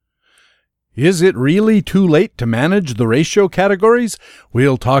Is it really too late to manage the ratio categories?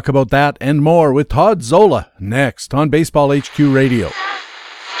 We'll talk about that and more with Todd Zola next on Baseball HQ Radio.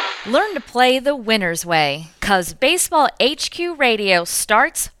 Learn to play the winner's way, 'cause Baseball HQ Radio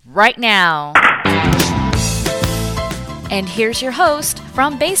starts right now. And here's your host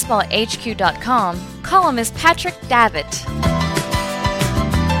from BaseballHQ.com, columnist Patrick Davitt.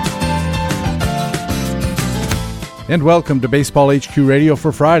 And welcome to Baseball HQ Radio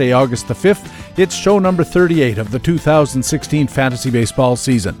for Friday, August the 5th. It's show number 38 of the 2016 fantasy baseball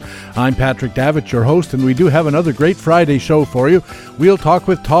season. I'm Patrick Davitt, your host, and we do have another great Friday show for you. We'll talk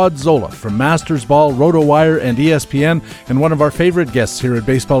with Todd Zola from Masters Ball, RotoWire, and ESPN, and one of our favorite guests here at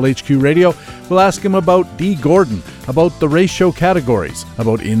Baseball HQ Radio. We'll ask him about D. Gordon, about the ratio categories,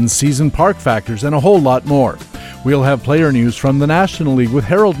 about in-season park factors, and a whole lot more. We'll have player news from the National League with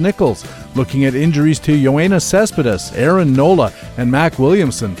Harold Nichols, looking at injuries to Yoenis Cespedes, Aaron Nola, and Mac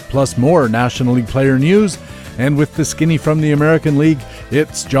Williamson, plus more National League player news. And with the skinny from the American League,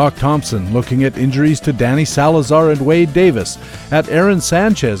 it's Jock Thompson looking at injuries to Danny Salazar and Wade Davis, at Aaron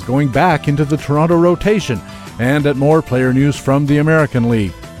Sanchez going back into the Toronto rotation, and at more player news from the American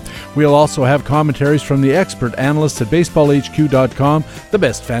League. We'll also have commentaries from the expert analysts at BaseballHQ.com, the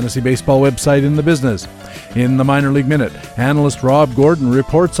best fantasy baseball website in the business. In the Minor League Minute, analyst Rob Gordon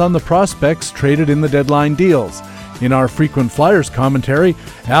reports on the prospects traded in the deadline deals. In our frequent Flyers commentary,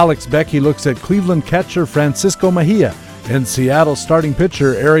 Alex Becky looks at Cleveland catcher Francisco Mejia and Seattle starting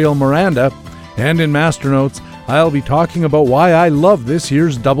pitcher Ariel Miranda. And in Master Notes, I'll be talking about why I love this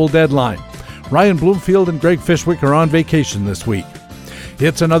year's double deadline. Ryan Bloomfield and Greg Fishwick are on vacation this week.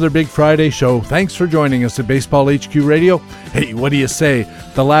 It's another big Friday show. Thanks for joining us at Baseball HQ Radio. Hey, what do you say?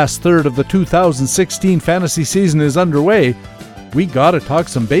 The last third of the 2016 fantasy season is underway. We gotta talk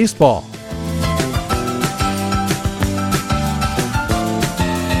some baseball.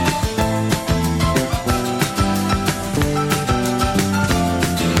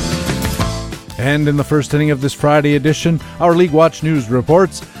 And in the first inning of this Friday edition, our League Watch News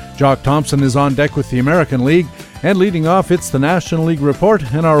reports. Jock Thompson is on deck with the American League. And leading off, it's the National League Report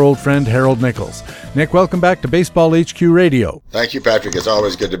and our old friend Harold Nichols. Nick, welcome back to Baseball HQ Radio. Thank you, Patrick. It's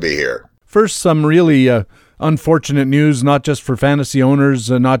always good to be here. First, some really unfortunate news, not just for fantasy owners,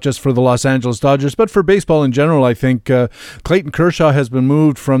 not just for the Los Angeles Dodgers, but for baseball in general, I think. Clayton Kershaw has been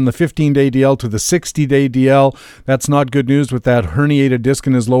moved from the 15-day DL to the 60-day DL. That's not good news with that herniated disc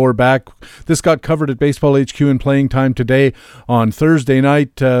in his lower back. This got covered at Baseball HQ in Playing Time today on Thursday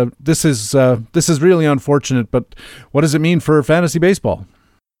night. This is really unfortunate, but what does it mean for fantasy baseball?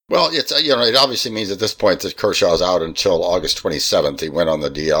 Well, it's it obviously means at this point that Kershaw's out until August 27th. He went on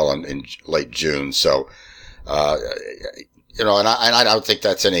the DL in late June, so and I don't think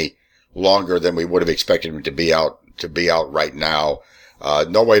that's any longer than we would have expected him to be out right now.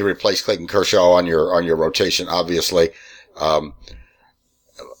 No way to replace Clayton Kershaw on your rotation, obviously.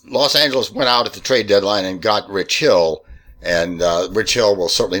 Los Angeles went out at the trade deadline and got Rich Hill, and Rich Hill will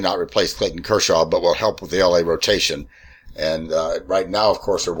certainly not replace Clayton Kershaw, but will help with the LA rotation. And right now, of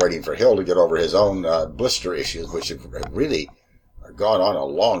course, we're waiting for Hill to get over his own blister issues, which have really gone on a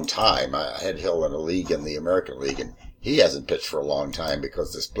long time. I had Hill in a league in the American League, and he hasn't pitched for a long time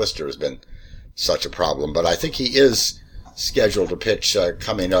because this blister has been such a problem. But I think he is scheduled to pitch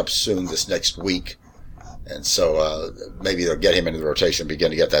coming up soon this next week. And so maybe they'll get him into the rotation,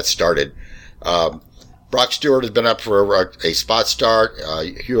 begin to get that started. Brock Stewart has been up for a spot start.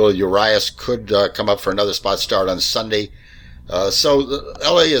 Julio Urias could come up for another spot start on Sunday. So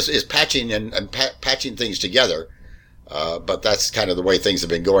LA is patching and patching things together. But that's kind of the way things have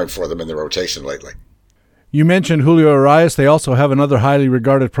been going for them in the rotation lately. You mentioned Julio Urias. They also have another highly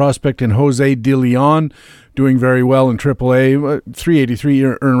regarded prospect in Jose De Leon, doing very well in AAA, 383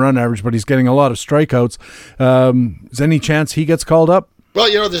 earned run average, but he's getting a lot of strikeouts. Is any chance he gets called up?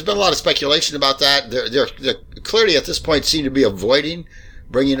 Well, there's been a lot of speculation about that. They're clearly at this point seem to be avoiding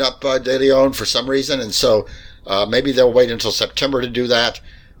bringing up De Leon for some reason, and so maybe they'll wait until September to do that.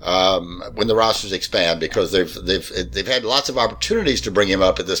 When the rosters expand, because they've had lots of opportunities to bring him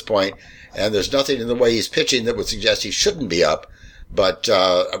up at this point, and there's nothing in the way he's pitching that would suggest he shouldn't be up. But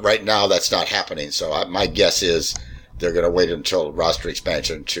right now, that's not happening. So my guess is they're going to wait until roster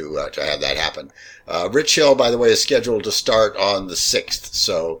expansion to have that happen. Rich Hill, by the way, is scheduled to start on the 6th.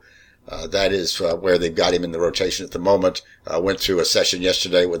 So that is where they've got him in the rotation at the moment. Went through a session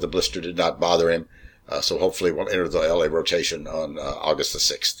yesterday where the blister did not bother him. So hopefully we'll enter the LA rotation on August the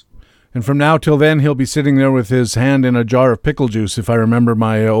 6th. And from now till then, he'll be sitting there with his hand in a jar of pickle juice, if I remember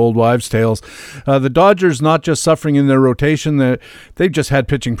my old wives' tales. The Dodgers not just suffering in their rotation, they've just had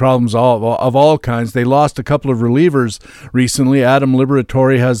pitching problems of all kinds. They lost a couple of relievers recently. Adam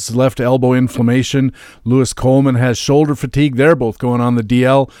Liberatore has left elbow inflammation. Lewis Coleman has shoulder fatigue. They're both going on the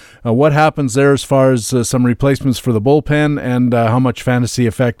DL. What happens there as far as some replacements for the bullpen, and how much fantasy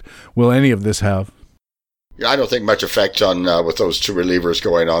effect will any of this have? Yeah, I don't think much effect on with those two relievers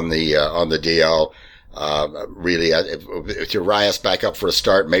going on the DL. Really, if Urias back up for a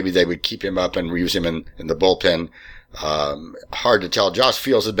start, maybe they would keep him up and use him in the bullpen. Hard to tell. Josh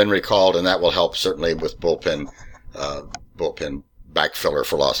Fields has been recalled, and that will help certainly with bullpen backfiller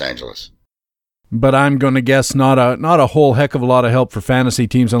for Los Angeles. But I'm going to guess not a whole heck of a lot of help for fantasy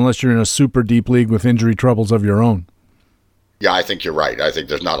teams unless you're in a super deep league with injury troubles of your own. Yeah, I think you're right. I think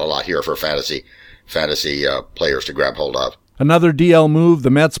there's not a lot here for fantasy players to grab hold of. Another DL move, the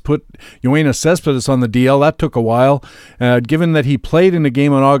Mets put Yoenis Cespedes on the DL. That took a while. Given that he played in a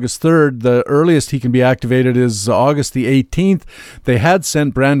game on August 3rd, the earliest he can be activated is August the 18th. They had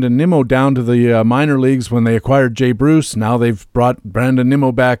sent Brandon Nimmo down to the minor leagues when they acquired Jay Bruce. Now they've brought Brandon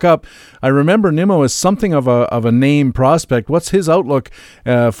Nimmo back up. I remember Nimmo as something of a name prospect. What's his outlook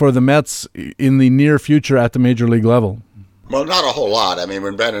for the Mets in the near future at the major league level? Well, not a whole lot. I mean,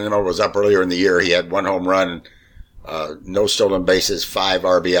 when Brandon Nimmo was up earlier in the year, he had one home run, no stolen bases, 5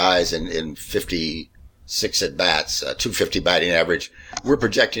 RBIs in 56 at-bats, 250 batting average. We're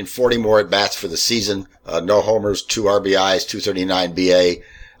projecting 40 more at-bats for the season, no homers, 2 RBIs, 239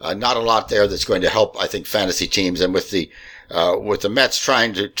 BA. Not a lot there that's going to help, I think, fantasy teams. And with the Mets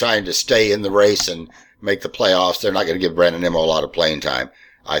trying to stay in the race and make the playoffs, they're not going to give Brandon Nimmo a lot of playing time.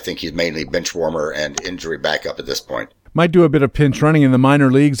 I think he's mainly bench warmer and injury backup at this point. Might do a bit of pinch running in the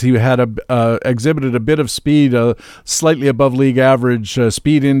minor leagues. He had exhibited a bit of speed, slightly above league average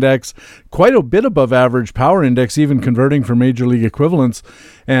speed index, quite a bit above average power index, even converting for major league equivalents.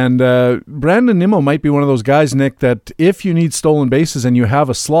 And Brandon Nimmo might be one of those guys, Nick, that if you need stolen bases and you have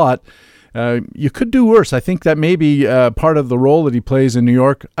a slot, you could do worse. I think that may be part of the role that he plays in New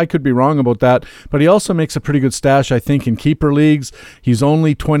York. I could be wrong about that, but he also makes a pretty good stash, I think, in keeper leagues. He's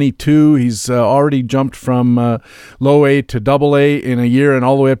only 22. He's already jumped from low A to double A in a year and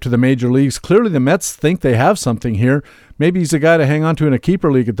all the way up to the major leagues. Clearly, the Mets think they have something here. Maybe he's a guy to hang on to in a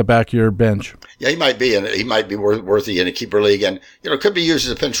keeper league at the back of your bench. Yeah, he might be, and he might be worthy in a keeper league, and could be used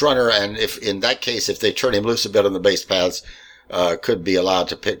as a pinch runner. And if in that case, if they turn him loose a bit on the base paths, could be allowed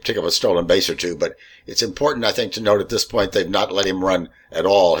to pick up a stolen base or two. But it's important, I think, to note at this point they've not let him run at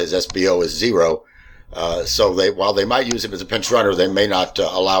all. His SBO is 0. So while they might use him as a pinch runner, they may not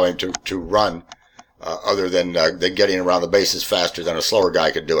allow him to run other than getting around the bases faster than a slower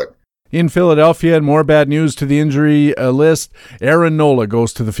guy could do it. In Philadelphia, and more bad news to the injury list, Aaron Nola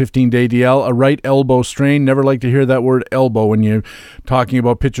goes to the 15-day DL, a right elbow strain. Never like to hear that word elbow when you're talking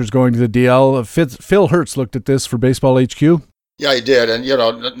about pitchers going to the DL. Phil Hertz looked at this for Baseball HQ. Yeah, he did, and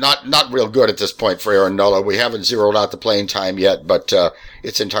not real good at this point for Aaron Nola. We haven't zeroed out the playing time yet, but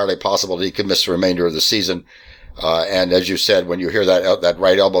it's entirely possible that he could miss the remainder of the season. And as you said, when you hear that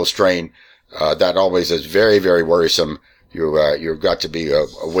right elbow strain, that always is very, very worrisome. You've got to be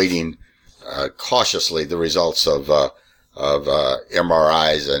awaiting cautiously the results of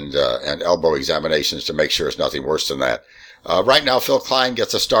MRIs and elbow examinations to make sure it's nothing worse than that. Right now, Phil Klein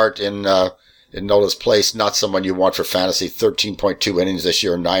gets a start in Nola's place. Not someone you want for fantasy. 13.2 innings this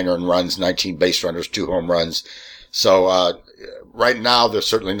year, 9 earned runs, 19 base runners, 2 home runs. So right now, there's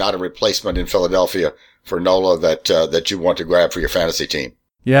certainly not a replacement in Philadelphia for Nola that you want to grab for your fantasy team.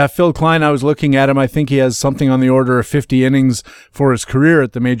 Yeah, Phil Klein, I was looking at him. I think he has something on the order of 50 innings for his career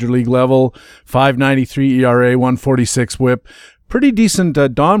at the major league level. 5.93 ERA, 1.46 WHIP. Pretty decent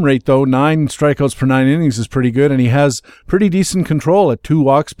DOM rate, though. 9 strikeouts per 9 innings is pretty good, and he has pretty decent control at 2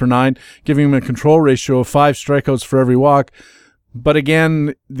 walks per 9, giving him a control ratio of 5 strikeouts for every walk. But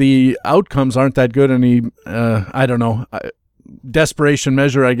again, the outcomes aren't that good, and he, I don't know, desperation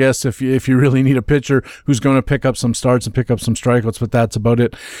measure, I guess, if you really need a pitcher who's going to pick up some starts and pick up some strikeouts, but that's about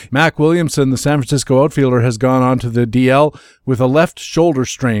it. Mac Williamson, the San Francisco outfielder, has gone on to the DL with a left shoulder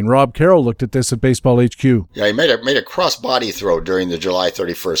strain. Rob Carroll looked at this at Baseball HQ. Yeah, he made a cross-body throw during the July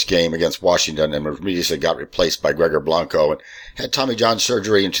 31st game against Washington and immediately got replaced by Gregor Blanco and had Tommy John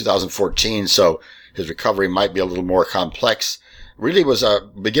surgery in 2014, so his recovery might be a little more complex. Really was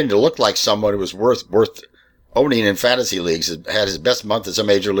beginning to look like someone who was worth owning in fantasy leagues. Had his best month as a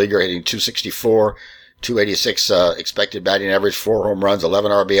major leaguer, hitting 264, 286 expected batting average, 4 home runs,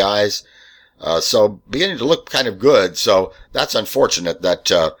 11 RBIs. So beginning to look kind of good. So that's unfortunate that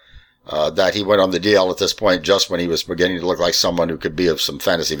he went on the DL at this point just when he was beginning to look like someone who could be of some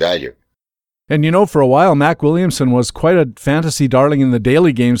fantasy value. And for a while, Mac Williamson was quite a fantasy darling in the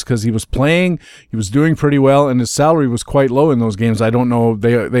daily games because he was playing, he was doing pretty well, and his salary was quite low in those games. I don't know,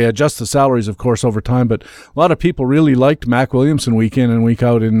 they adjust the salaries, of course, over time, but a lot of people really liked Mac Williamson week in and week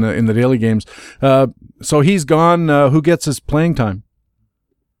out in the daily games. So he's gone. Who gets his playing time?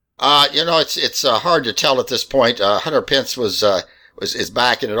 It's hard to tell at this point. Hunter Pence is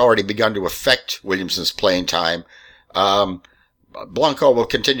back and had already begun to affect Williamson's playing time. Blanco will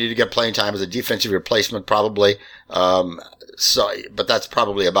continue to get playing time as a defensive replacement, probably. But that's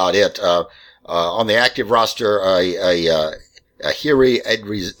probably about it. On the active roster, Hiri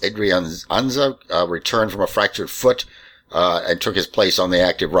Adrianza returned from a fractured foot and took his place on the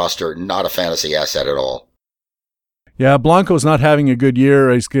active roster. Not a fantasy asset at all. Yeah, Blanco's not having a good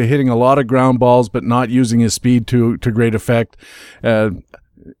year. He's hitting a lot of ground balls, but not using his speed to great effect.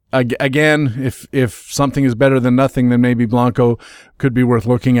 Again, if something is better than nothing, then maybe Blanco could be worth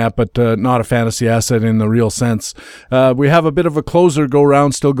looking at, but not a fantasy asset in the real sense. We have a bit of a closer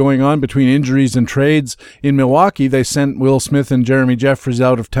go-round still going on between injuries and trades. In Milwaukee, they sent Will Smith and Jeremy Jeffries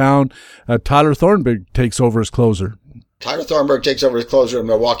out of town. Tyler Thornburg takes over as closer. Tyler Thornburg takes over as closer in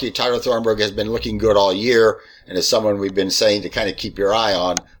Milwaukee. Tyler Thornburg has been looking good all year and is someone we've been saying to kind of keep your eye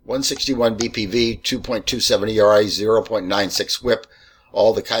on. 161 BPV, 2.27 ERA, 0.96 whip.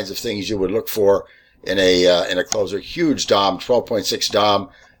 All the kinds of things you would look for in a closer. Huge DOM, 12.6 DOM,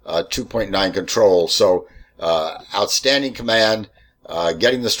 2.9 control. So, outstanding command,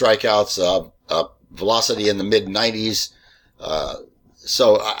 getting the strikeouts, velocity in the mid 90s.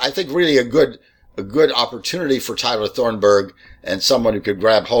 So I think really a good opportunity for Tyler Thornburg and someone who could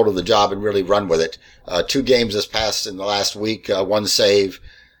grab hold of the job and really run with it. 2 games has passed in the last week, 1 save,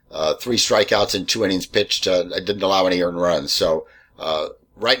 3 strikeouts in 2 innings pitched, didn't allow any earned runs. So,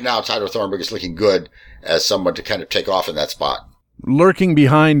 right now, Tyler Thornburg is looking good as someone to kind of take off in that spot. Lurking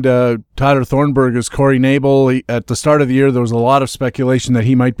behind Tyler Thornburg is Corey Knebel. At the start of the year, there was a lot of speculation that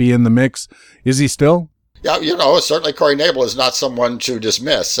he might be in the mix. Is he still? Yeah, certainly Corey Knebel is not someone to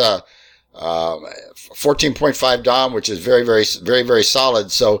dismiss. 14.5 DOM, which is very, very, very, very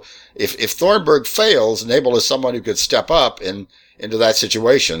solid. So if Thornburg fails, Knebel is someone who could step up into that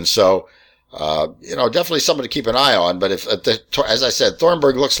situation. So, definitely someone to keep an eye on. But as I said,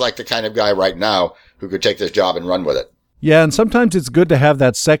 Thornburg looks like the kind of guy right now who could take this job and run with it. Yeah, and sometimes it's good to have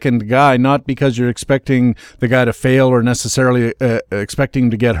that second guy, not because you're expecting the guy to fail or necessarily expecting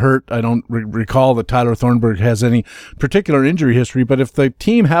to get hurt. I don't recall that Tyler Thornburg has any particular injury history, but if the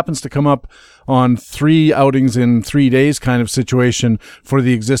team happens to come up on 3 outings in 3 days kind of situation for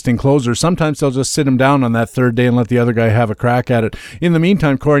the existing closer, sometimes they'll just sit him down on that 3rd day and let the other guy have a crack at it. In the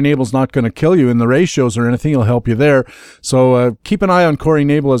meantime, Corey Knebel's not going to kill you in the ratios or anything. He'll help you there. So keep an eye on Corey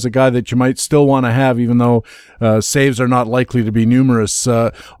Knebel as a guy that you might still want to have, even though saves are not likely to be numerous.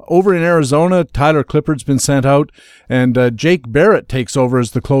 Over in Arizona, Tyler Clippard's been sent out, and Jake Barrett takes over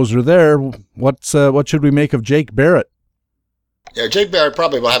as the closer there. What should we make of Jake Barrett? Yeah, Jake Barrett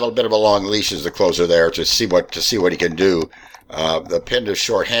probably will have a bit of a long leash as the closer there to see what he can do. The pen is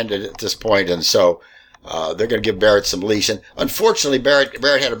shorthanded at this point, and so they're going to give Barrett some leash. And unfortunately,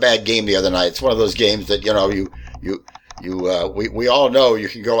 Barrett had a bad game the other night. It's one of those games that we all know you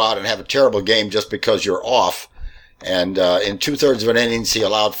can go out and have a terrible game just because you're off. And in 2/3 of an innings, he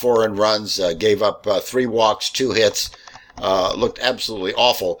allowed 4 earned runs, gave up 3 walks, 2 hits, looked absolutely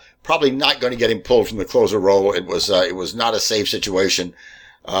awful. Probably not going to get him pulled from the closer role. It was not a safe situation.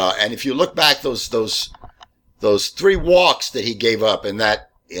 And if you look back, those 3 walks that he gave up in that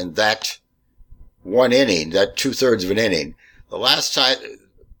 1 inning, that 2/3 of an inning, the last time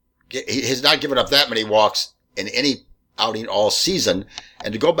he has not given up that many walks in any outing all season.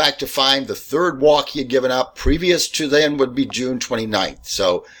 And to go back to find the 3rd walk he had given up previous to then would be June 29th.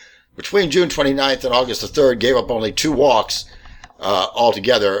 So between June 29th and August the 3rd, gave up only 2 walks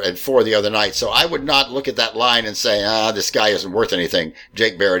altogether and 4 the other night. So I would not look at that line and say, this guy isn't worth anything.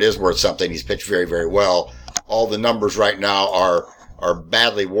 Jake Barrett is worth something. He's pitched very, very well. All the numbers right now are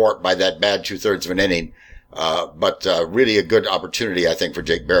badly warped by that bad 2/3 of an inning. But really a good opportunity, I think, for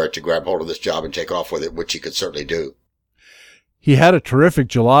Jake Barrett to grab hold of this job and take off with it, which he could certainly do. He had a terrific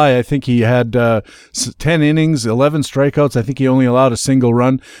July. I think he had 10 innings, 11 strikeouts. I think he only allowed a single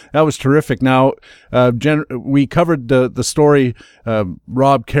run. That was terrific. Now, we covered the story.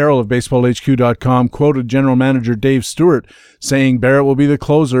 Rob Carroll of BaseballHQ.com quoted General Manager Dave Stewart saying Barrett will be the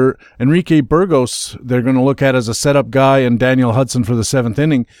closer. Enrique Burgos, they're going to look at as a setup guy, and Daniel Hudson for the 7th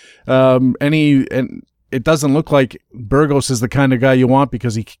inning. And it doesn't look like Burgos is the kind of guy you want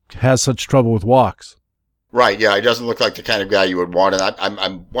because he has such trouble with walks. Right, yeah, he doesn't look like the kind of guy you would want, and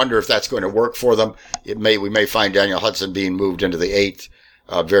I wonder if that's going to work for them. We may find Daniel Hudson being moved into the 8th.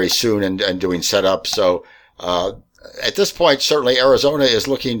 very soon and doing setup. So, at this point, certainly Arizona is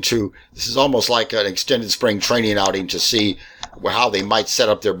looking to, this is almost like an extended spring training outing to see how they might set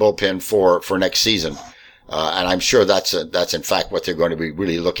up their bullpen for next season. And I'm sure that's in fact what they're going to be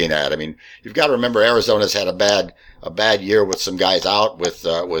really looking at. I mean, you've got to remember Arizona's had a bad year with some guys out, with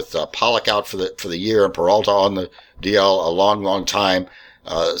Pollock out for the year and Peralta on the DL a long time.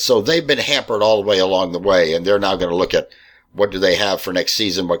 So they've been hampered all the way along the way, and they're now going to look at what do they have for next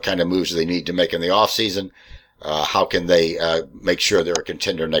season? What kind of moves do they need to make in the off season? How can they make sure they're a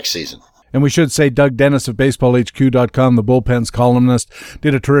contender next season? And we should say Doug Dennis of BaseballHQ.com, the bullpen's columnist,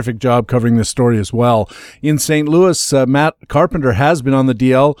 did a terrific job covering this story as well. In St. Louis, Matt Carpenter has been on the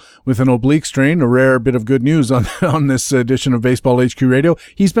DL with an oblique strain, a rare bit of good news on this edition of Baseball HQ Radio.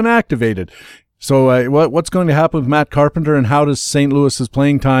 He's been activated. So what's going to happen with Matt Carpenter, and how does St. Louis's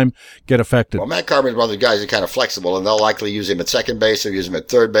playing time get affected? Well, Matt Carpenter is one of the guys who's kind of flexible, and they'll likely use him at second base or use him at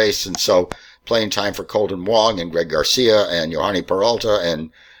third base. And so playing time for Colton Wong and Greg Garcia and Yohani Peralta and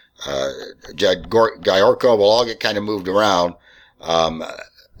Jed Gayorko will all get kind of moved around.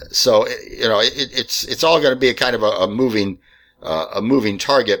 So, it's all going to be a kind of a moving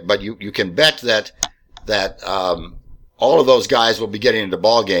target, but you can bet that all of those guys will be getting into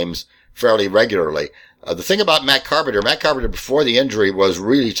ball games fairly regularly. The thing about Matt Carpenter before the injury was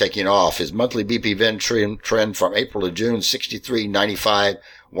really taking off. His monthly BP trend from April to June, 63, 95,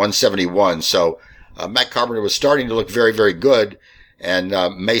 171. So, Matt Carpenter was starting to look very, very good, and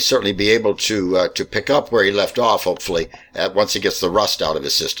may certainly be able to pick up where he left off, hopefully, once he gets the rust out of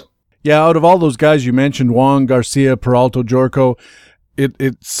his system. Yeah, out of all those guys you mentioned, Wong, Garcia, Peralta, Jorko,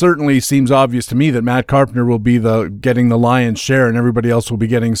 it certainly seems obvious to me that Matt Carpenter will be getting the lion's share, and everybody else will be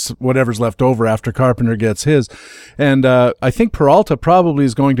getting whatever's left over after Carpenter gets his. And I think Peralta probably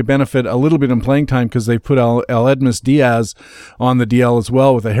is going to benefit a little bit in playing time because they put Edmus Diaz on the DL as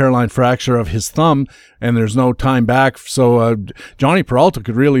well with a hairline fracture of his thumb, and there's no time back. So Johnny Peralta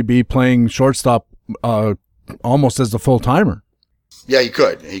could really be playing shortstop almost as the full-timer. Yeah, he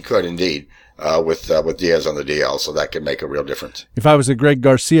could indeed. With Diaz on the DL, so that could make a real difference. If I was a Greg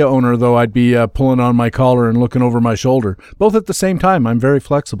Garcia owner, though, I'd be pulling on my collar and looking over my shoulder, both at the same time. I'm very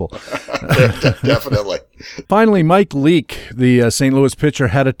flexible. Definitely. Finally, Mike Leake, the St. Louis pitcher,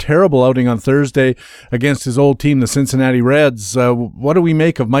 had a terrible outing on Thursday against his old team, the Cincinnati Reds. What do we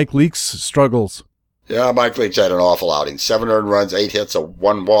make of Mike Leake's struggles? Yeah, Mike Leake's had an awful outing. 7 earned runs, 8 hits,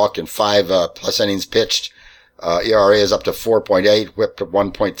 1 walk, and 5 plus innings pitched. ERA is up to 4.8, whip to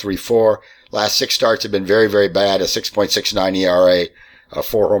 1.34. Last 6 starts have been very, very bad, a 6.69 ERA,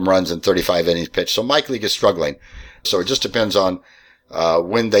 4 home runs and 35 innings pitched. So Mike Leake is struggling. So it just depends on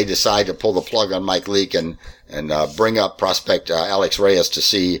when they decide to pull the plug on Mike Leake and bring up prospect Alex Reyes to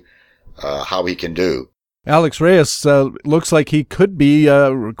see how he can do. Alex Reyes looks like he could be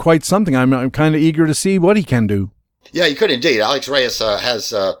quite something. I'm kind of eager to see what he can do. Yeah, he could indeed. Alex Reyes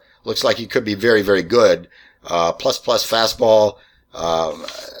looks like he could be very, very good. Plus fastball.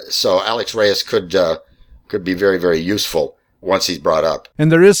 So Alex Reyes could be very, very useful once he's brought up.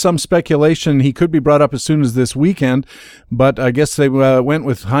 And there is some speculation he could be brought up as soon as this weekend, but I guess they went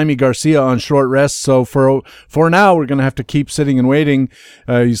with Jaime Garcia on short rest. So for now, we're going to have to keep sitting and waiting.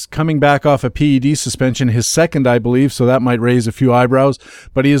 He's coming back off a PED suspension, his second, I believe, so that might raise a few eyebrows.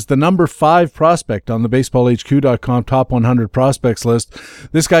 But he is the number 5 prospect on the BaseballHQ.com top 100 prospects list.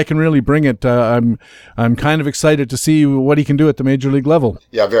 This guy can really bring it. I'm kind of excited to see what he can do at the major league level.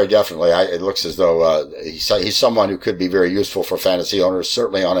 Yeah, very definitely. It looks as though he's someone who could be very useful for fantasy owners.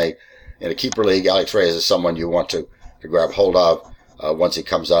 Certainly in a keeper league, Alex Reyes is someone you want to grab hold of once he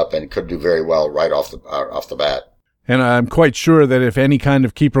comes up, and could do very well right off the bat. And I'm quite sure that if any kind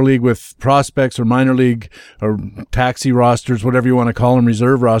of keeper league with prospects or minor league or taxi rosters, whatever you want to call them,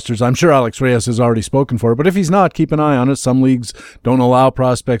 reserve rosters, I'm sure Alex Reyes has already spoken for it. But if he's not, keep an eye on it. Some leagues don't allow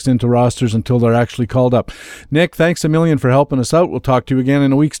prospects into rosters until they're actually called up. Nick, thanks a million for helping us out. We'll talk to you again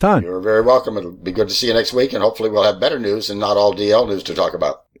in a week's time. You're very welcome. It'll be good to see you next week, and hopefully we'll have better news and not all DL news to talk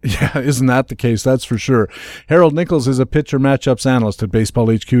about. Yeah, isn't that the case? That's for sure. Harold Nichols is a pitcher matchups analyst at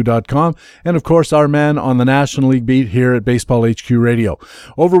BaseballHQ.com, and of course our man on the National League beat here at Baseball HQ Radio.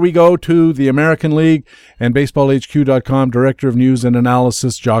 Over we go to the American League and BaseballHQ.com Director of News and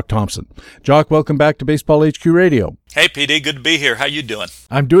Analysis, Jock Thompson. Jock, welcome back to Baseball HQ Radio. Hey, PD, good to be here. How you doing?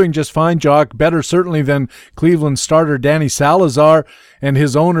 I'm doing just fine, Jock. Better certainly than Cleveland starter Danny Salazar, and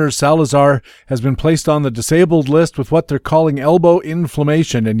his owner, Salazar, has been placed on the disabled list with what they're calling elbow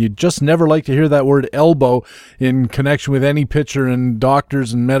inflammation, and you just never like to hear that word elbow in connection with any pitcher and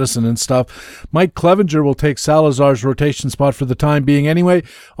doctors and medicine and stuff. Mike Clevenger will take Salazar's rotation spot for the time being anyway.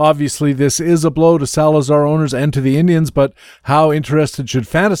 Obviously, this is a blow to Salazar owners and to the Indians, but how interested should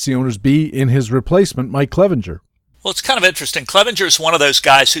fantasy owners be in his replacement, Mike Clevenger? Well, it's kind of interesting. Clevenger is one of those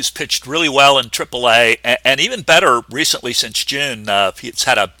guys who's pitched really well in AAA, and even better recently since June. He's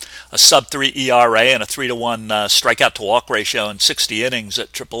had a sub-3 ERA and a 3-to-1 strikeout-to-walk ratio in 60 innings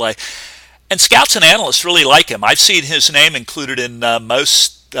at AAA. And scouts and analysts really like him. I've seen his name included in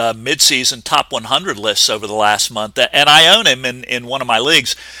most mid-season top 100 lists over the last month, and I own him in one of my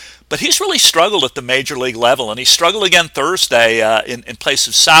leagues. But he's really struggled at the major league level, and he struggled again Thursday in place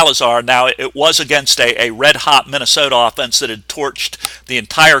of Salazar. Now, it was against a red-hot Minnesota offense that had torched the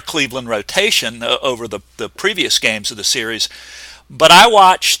entire Cleveland rotation over the previous games of the series. But I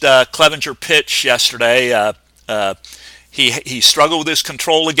watched Clevenger pitch yesterday. He struggled with his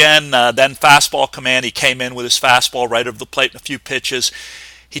control again, then fastball command. He came in with his fastball right over the plate in a few pitches.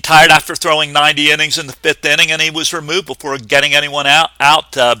 He tired after throwing 90 innings in the fifth inning, and he was removed before getting anyone out.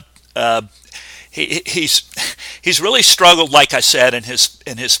 He's really struggled, like I said, in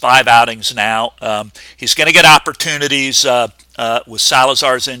his 5 outings now. He's going to get opportunities with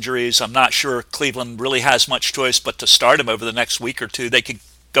Salazar's injuries. I'm not sure Cleveland really has much choice but to start him over the next week or two. They could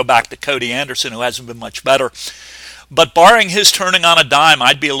go back to Cody Anderson, who hasn't been much better. But barring his turning on a dime,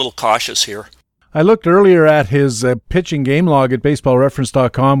 I'd be a little cautious here. I looked earlier at his pitching game log at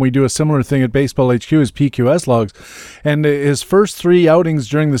baseballreference.com. We do a similar thing at BaseballHQ, his PQS logs. And his first 3 outings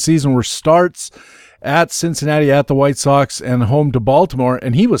during the season were starts at Cincinnati, at the White Sox, and home to Baltimore.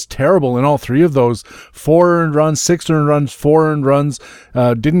 And he was terrible in all 3 of those. 4 earned runs, 6 earned runs, 4 earned runs.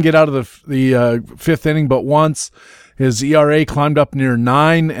 Didn't get out of the 5th inning but once. His ERA climbed up near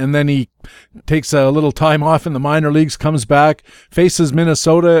 9, and then he takes a little time off in the minor leagues, comes back, faces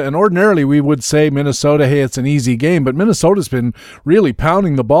Minnesota, and ordinarily we would say Minnesota, hey, it's an easy game, but Minnesota's been really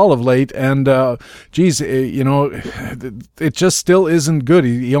pounding the ball of late, and it just still isn't good.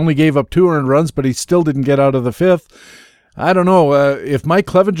 He only gave up 2 earned runs, but he still didn't get out of the 5th. I don't know. If Mike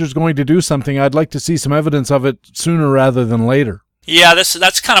Clevenger's going to do something, I'd like to see some evidence of it sooner rather than later. Yeah,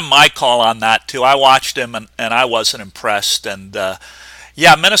 that's kind of my call on that, too. I watched him, and I wasn't impressed. And,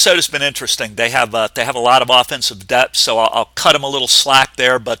 Minnesota's been interesting. They have a lot of offensive depth, so I'll cut him a little slack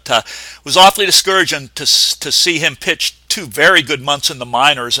there. But it was awfully discouraging to see him pitch 2 very good months in the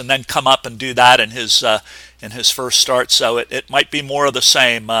minors and then come up and do that in his first start. So it might be more of the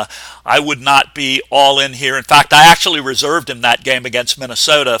same. I would not be all in here. In fact, I actually reserved him that game against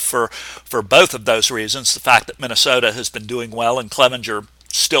Minnesota for both of those reasons. The fact that Minnesota has been doing well and Clevenger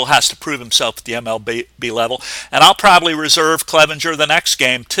still has to prove himself at the MLB level. And I'll probably reserve Clevenger the next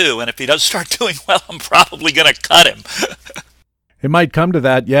game too. And if he does start doing well, I'm probably going to cut him. It might come to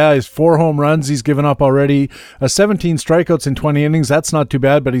that. Yeah, his 4 home runs he's given up already. 17 strikeouts in 20 innings. That's not too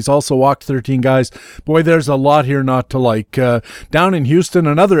bad, but he's also walked 13 guys. Boy, there's a lot here not to like. Down in Houston,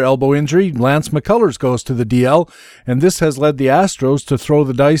 another elbow injury. Lance McCullers goes to the DL, and this has led the Astros to throw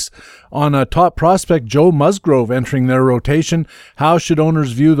the dice on a top prospect, Joe Musgrove, entering their rotation. How should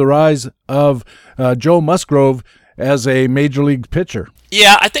owners view the rise of Joe Musgrove as a major league pitcher?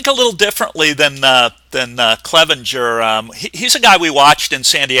 Yeah, I think a little differently than Clevenger. He's a guy we watched in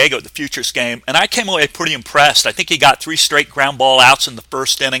San Diego at the Futures game, and I came away pretty impressed. I think he got 3 straight ground ball outs in the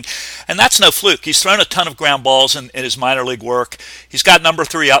first inning, and that's no fluke. He's thrown a ton of ground balls in his minor league work. He's got number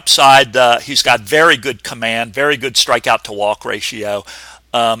 3 upside. He's got very good command, very good strikeout-to-walk ratio.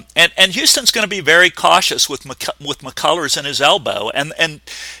 And Houston's going to be very cautious with McCullers and his elbow, and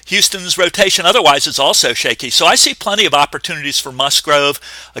Houston's rotation otherwise is also shaky. So I see plenty of opportunities for Musgrove,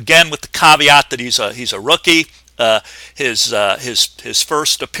 again with the caveat that he's a rookie. His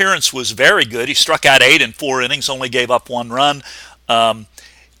first appearance was very good. He struck out 8 in 4 innings, only gave up 1 run.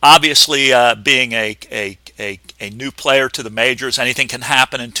 Obviously, being a new player to the majors, anything can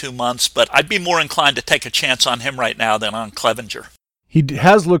happen in 2 months. But I'd be more inclined to take a chance on him right now than on Clevenger. He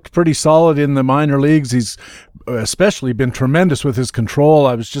has looked pretty solid in the minor leagues. He's especially been tremendous with his control.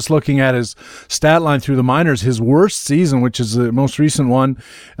 I was just looking at his stat line through the minors. His worst season, which is the most recent one,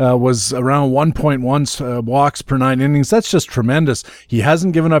 was around 1.1 walks per 9 innings. That's just tremendous. He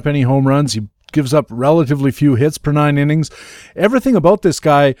hasn't given up any home runs. He gives up relatively few hits per 9 innings. Everything about this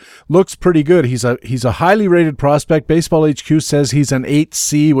guy looks pretty good. He's a highly rated prospect. Baseball HQ says he's an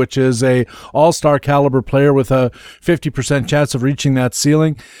 8C, which is a all-star caliber player with a 50% chance of reaching that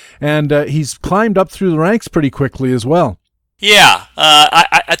ceiling. And he's climbed up through the ranks pretty quickly as well. Yeah,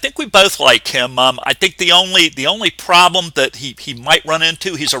 I think we both like him. I think the only problem that he might run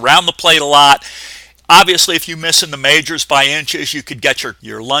into, he's around the plate a lot. Obviously, if you miss in the majors by inches, you could get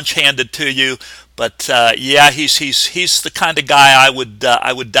your lunch handed to you. But yeah, he's the kind of guy I would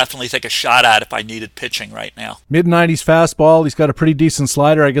definitely take a shot at if I needed pitching right now. Mid-90s fastball. He's got a pretty decent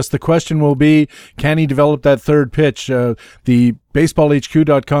slider. I guess the question will be, can he develop that third pitch? The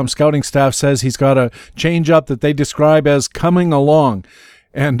BaseballHQ.com scouting staff says he's got a changeup that they describe as coming along.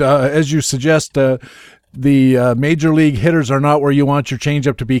 And as you suggest, the major league hitters are not where you want your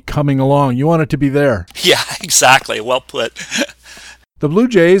changeup to be coming along. You want it to be there. Yeah, exactly. Well put. The Blue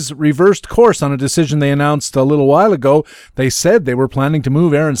Jays reversed course on a decision they announced a little while ago. They said they were planning to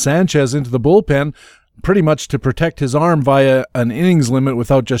move Aaron Sanchez into the bullpen, pretty much to protect his arm via an innings limit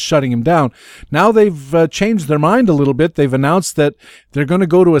without just shutting him down. Now they've changed their mind a little bit. They've announced that they're going to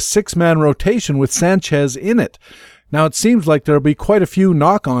go to a 6-man rotation with Sanchez in it. Now, it seems like there'll be quite a few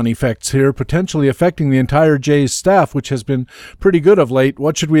knock-on effects here, potentially affecting the entire Jays staff, which has been pretty good of late.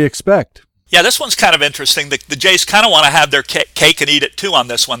 What should we expect? Yeah, this one's kind of interesting. The Jays kind of want to have their cake and eat it too on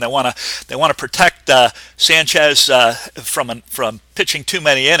this one. They want to protect Sanchez from pitching too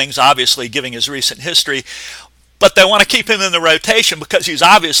many innings, obviously giving his recent history. But they want to keep him in the rotation because he's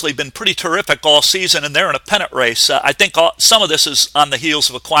obviously been pretty terrific all season, and they're in a pennant race. I think some of this is on the heels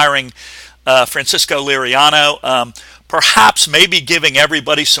of acquiring Francisco Liriano. Perhaps maybe giving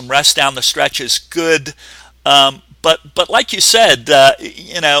everybody some rest down the stretch is good. But like you said,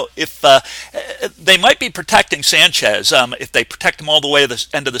 if they might be protecting Sanchez, if they protect him all the way to the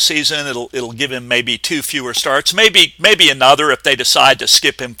end of the season, it'll give him maybe 2 fewer starts, maybe another if they decide to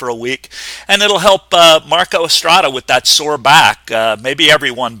skip him for a week, and it'll help Marco Estrada with that sore back. Maybe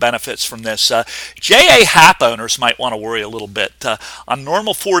everyone benefits from this. J.A. Happ owners might want to worry a little bit. On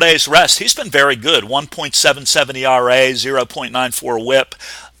normal 4 days rest, he's been very good. 1.77 ERA, 0.94 WHIP.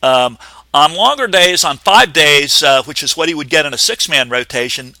 On longer days, on 5 days, which is what he would get in a 6-man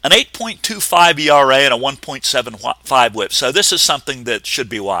rotation, an 8.25 ERA and a 1.75 WHIP. So this is something that should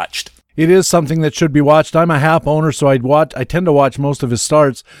be watched. It is something that should be watched. I'm a Happ owner, so I tend to watch most of his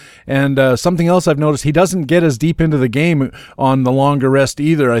starts. And something else I've noticed, he doesn't get as deep into the game on the longer rest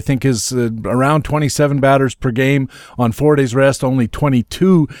either. I think his around 27 batters per game on 4 days rest, only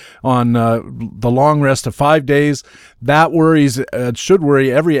 22 on the long rest of 5 days. That worries, should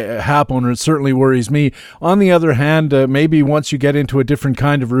worry every Happ owner. It certainly worries me. On the other hand, maybe once you get into a different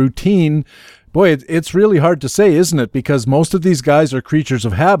kind of routine, boy, it's really hard to say, isn't it? Because most of these guys are creatures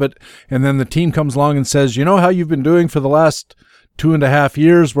of habit, and then the team comes along and says, you know how you've been doing for the last 2.5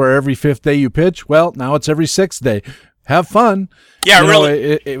 years where every 5th day you pitch? Well, now it's every 6th day. Have fun. Yeah,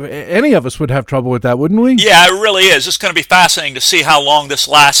 really. Any of us would have trouble with that, wouldn't we? Yeah, it really is. It's going to be fascinating to see how long this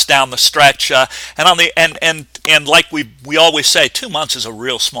lasts down the stretch. And like we always say, 2 months is a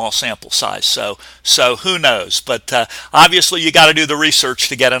real small sample size. So who knows? But obviously, you got to do the research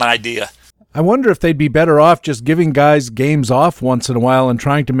to get an idea. I wonder if they'd be better off just giving guys games off once in a while and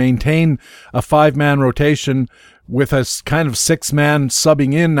trying to maintain a 5-man rotation with a kind of 6-man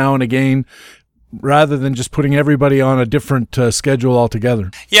subbing in now and again, rather than just putting everybody on a different schedule altogether.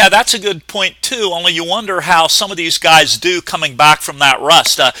 Yeah, that's a good point too, only you wonder how some of these guys do coming back from that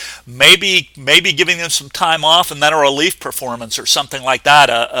rust. Maybe giving them some time off and then a relief performance or something like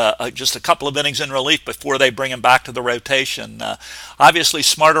that, just a couple of innings in relief before they bring him back to the rotation. Obviously,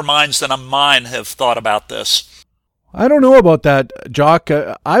 smarter minds than mine have thought about this. I don't know about that, Jock.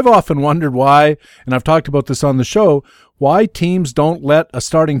 I've often wondered why, and I've talked about this on the show, why teams don't let a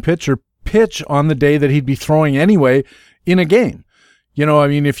starting pitcher pitch on the day that he'd be throwing anyway in a game. You know, I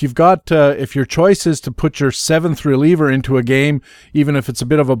mean, if you've got, if your choice is to put your 7th reliever into a game, even if it's a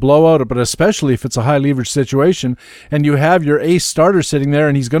bit of a blowout, but especially if it's a high leverage situation, and you have your ace starter sitting there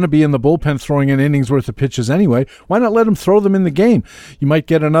and he's going to be in the bullpen throwing an innings worth of pitches anyway, why not let him throw them in the game? You might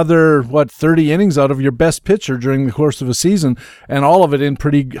get another, 30 innings out of your best pitcher during the course of a season, and all of it in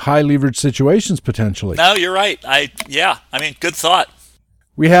pretty high leverage situations potentially. No, you're right. Good thought.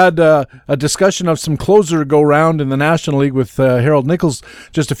 We had a discussion of some closer go round in the National League with Harold Nichols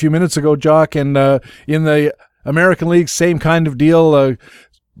just a few minutes ago, Jock, and in the American League, same kind of deal.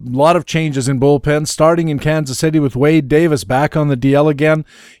 lot of changes in bullpen, starting in Kansas City with Wade Davis back on the DL again.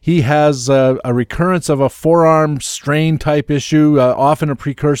 He has a recurrence of a forearm strain type issue, often a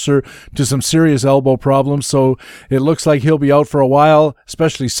precursor to some serious elbow problems. So it looks like he'll be out for a while,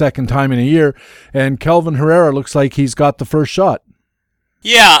 especially second time in a year. And Kelvin Herrera looks like he's got the first shot.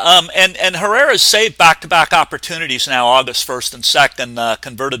 Yeah, and Herrera's saved back-to-back opportunities now, August 1st and 2nd,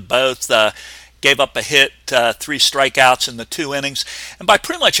 converted both, gave up a hit, 3 strikeouts in the 2 innings. And by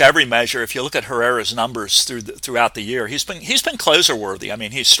pretty much every measure, if you look at Herrera's numbers throughout the year, he's been closer worthy. I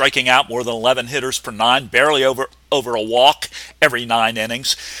mean, he's striking out more than 11 hitters per 9, barely over a walk every 9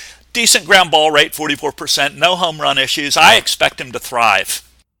 innings. Decent ground ball rate, 44%, no home run issues. I expect him to thrive.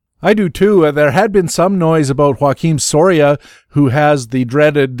 I do too. There had been some noise about Joaquim Soria, who has the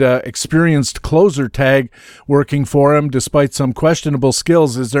dreaded experienced closer tag working for him despite some questionable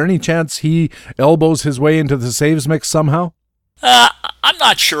skills. Is there any chance he elbows his way into the saves mix somehow? I'm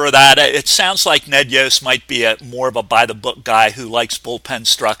not sure of that. It sounds like Ned Yost might be more of a by-the-book guy who likes bullpen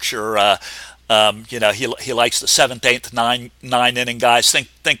structure. He likes the 7th, 8th, 9 inning guys.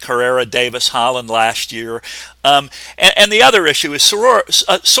 Think Herrera, Davis, Holland last year. And the other issue is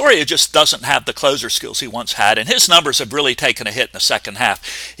Soria just doesn't have the closer skills he once had, and his numbers have really taken a hit in the second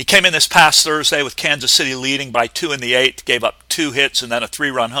half. He came in this past Thursday with Kansas City leading by 2 in the 8th, gave up 2 hits and then a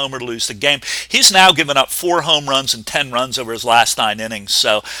 3-run homer to lose the game. He's now given up 4 home runs and 10 runs over his last 9 innings,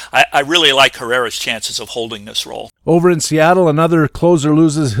 so I really like Herrera's chances of holding this role. Over in Seattle, another closer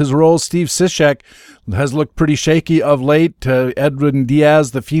loses his role. Steve Cishek has looked pretty shaky of late. Edwin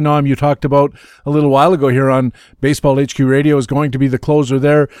Diaz, the phenom you talked about a little while ago here on Baseball HQ Radio, is going to be the closer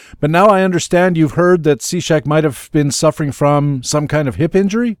there. But now I understand you've heard that Cishek might have been suffering from some kind of hip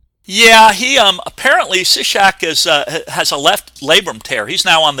injury? Yeah, he apparently Cishek has a left labrum tear. He's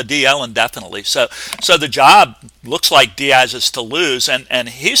now on the DL indefinitely. So the job looks like Diaz is to lose, and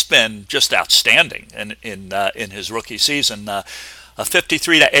he's been just outstanding in his rookie season. A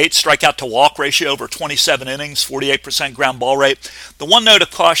 53-8 strikeout to walk ratio over 27 innings, 48% ground ball rate. The one note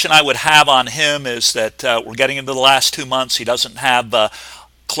of caution I would have on him is that we're getting into the last 2 months. He doesn't have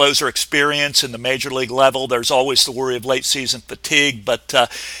closer experience in the major league level. There's always the worry of late season fatigue, but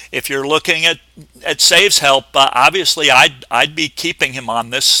if you're looking at saves help, obviously I'd be keeping him on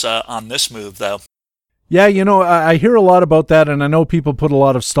this move though. Yeah, I hear a lot about that, and I know people put a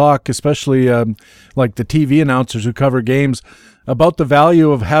lot of stock, especially like the TV announcers who cover games, about the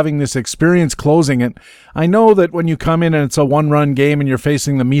value of having this experience closing it. I know that when you come in and it's a one-run game and you're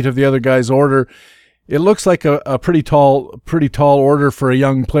facing the meat of the other guy's order, it looks like a pretty tall order for a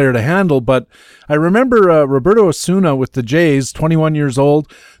young player to handle. But I remember Roberto Osuna with the Jays, 21 years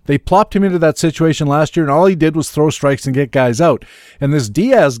old. They plopped him into that situation last year, and all he did was throw strikes and get guys out. And this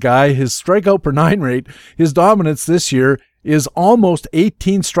Diaz guy, his strikeout per 9 rate, his dominance this year is almost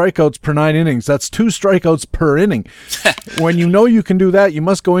 18 strikeouts per 9 innings. That's 2 strikeouts per inning. When you know you can do that, you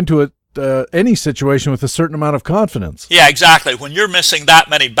must go into it. Any situation with a certain amount of confidence. Yeah, exactly. When you're missing that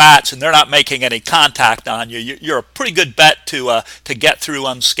many bats and they're not making any contact on you, you're a pretty good bet to get through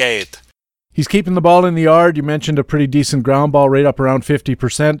unscathed. He's keeping the ball in the yard. You mentioned a pretty decent ground ball rate, up around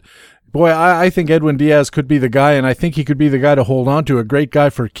 50%. Boy, I think Edwin Diaz could be the guy, and I think he could be the guy to hold on to, a great guy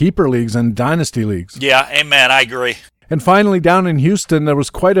for keeper leagues and dynasty leagues. Yeah, amen. I agree. And finally, down in Houston, there was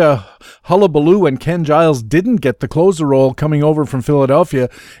quite a hullabaloo when Ken Giles didn't get the closer role coming over from Philadelphia,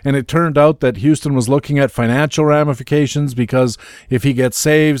 and it turned out that Houston was looking at financial ramifications because if he gets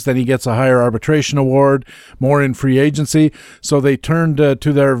saves, then he gets a higher arbitration award, more in free agency. So they turned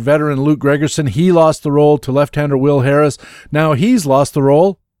to their veteran Luke Gregerson. He lost the role to left-hander Will Harris. Now he's lost the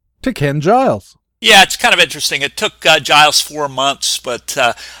role to Ken Giles. Yeah, it's kind of interesting. It took Giles 4 months, but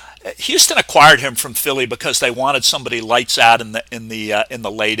Houston acquired him from Philly because they wanted somebody lights out in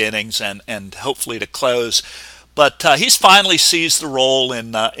the late innings and hopefully to close. But he's finally seized the role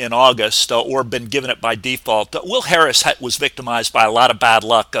in August, or been given it by default. Will Harris was victimized by a lot of bad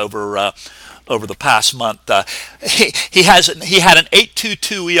luck over the past month. He had an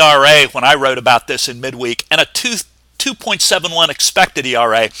 8.22 ERA when I wrote about this in midweek, and a 2.71 expected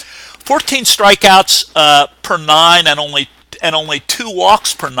ERA. 14 strikeouts per 9 and only 2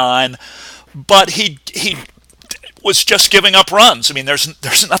 walks per 9, but he was just giving up runs. I mean, there's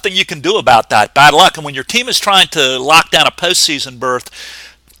nothing you can do about that. Bad luck. And when your team is trying to lock down a postseason berth,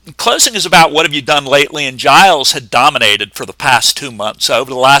 closing is about what have you done lately, and Giles had dominated for the past 2 months. So over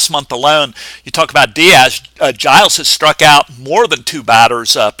the last month alone, you talk about Diaz, Giles has struck out more than 2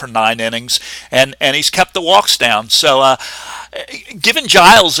 batters per 9 innings, and he's kept the walks down. So given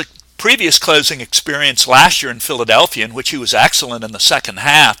Giles' previous closing experience last year in Philadelphia, in which he was excellent in the second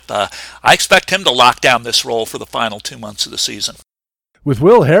half, I expect him to lock down this role for the final 2 months of the season. With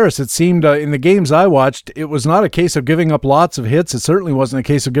Will Harris, it seemed in the games I watched, it was not a case of giving up lots of hits. It certainly wasn't a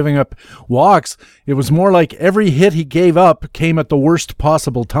case of giving up walks. It was more like every hit he gave up came at the worst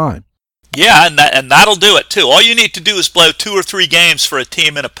possible time. Yeah, and that'll do it too. All you need to do is blow 2 or 3 games for a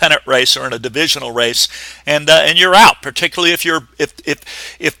team in a pennant race or in a divisional race, and you're out. Particularly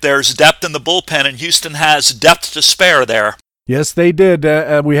if there's depth in the bullpen, and Houston has depth to spare there. Yes, they did.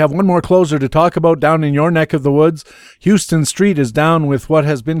 We have one more closer to talk about down in your neck of the woods. Houston Street is down with what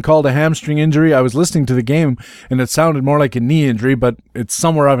has been called a hamstring injury. I was listening to the game, and it sounded more like a knee injury, but it's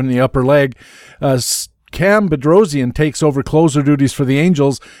somewhere up in the upper leg. Cam Bedrosian takes over closer duties for the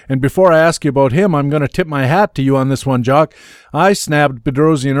Angels, and before I ask you about him, I'm going to tip my hat to you on this one, Jock. I snabbed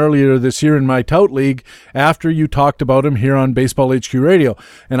Bedrosian earlier this year in my tout league after you talked about him here on Baseball HQ Radio,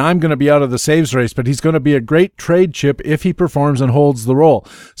 and I'm going to be out of the saves race, but he's going to be a great trade chip if he performs and holds the role.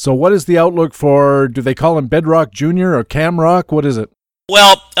 So what is the outlook for, do they call him Bedrock Jr. or Cam Rock? What is it?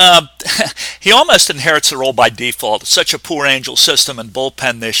 Well, he almost inherits the role by default. It's such a poor Angel system and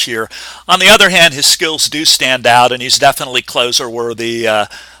bullpen this year. On the other hand, his skills do stand out, and he's definitely closer worthy.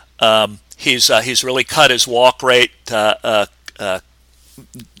 He's really cut his walk rate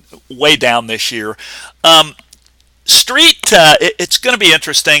way down this year. Street, it's going to be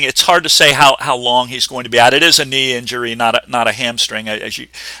interesting. It's hard to say how long he's going to be out. It is a knee injury, not a hamstring,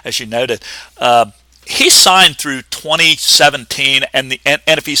 as you noted. He's signed through 2017, and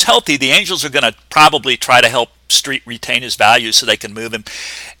if he's healthy, the Angels are going to probably try to help Street retain his value so they can move him.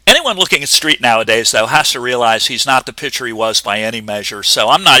 Anyone looking at Street nowadays, though, has to realize he's not the pitcher he was by any measure. So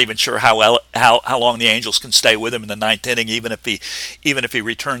I'm not even sure how long the Angels can stay with him in the 9th inning, even if he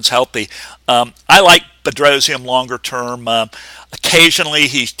returns healthy. I like Bedrosian longer term. Occasionally,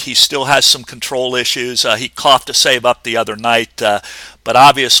 he still has some control issues. He coughed a save up the other night, but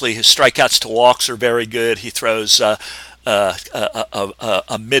obviously his strikeouts to walks are very good. He throws a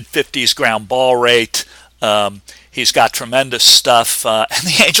mid-50s ground ball rate. He's got tremendous stuff, and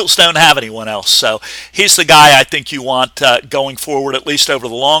the Angels don't have anyone else. So he's the guy I think you want going forward, at least over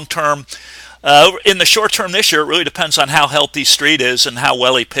the long term. In the short term this year, it really depends on how healthy Street is and how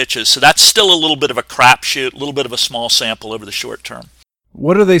well he pitches. So that's still a little bit of a crapshoot, a little bit of a small sample over the short term.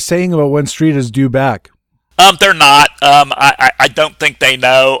 What are they saying about when Street is due back? They're not. I don't think they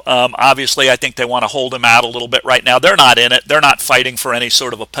know. Obviously, I think they want to hold him out a little bit right now. They're not in it. They're not fighting for any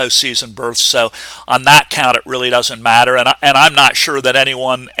sort of a postseason berth. So on that count, it really doesn't matter. And I'm not sure that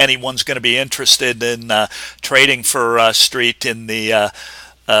anyone's going to be interested in trading for Street during the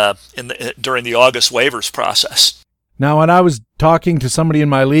August waivers process. Now, when I was talking to somebody in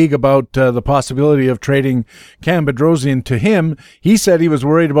my league about the possibility of trading Cam Bedrosian to him, he said he was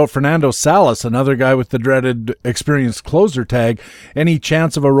worried about Fernando Salas, another guy with the dreaded experienced closer tag. Any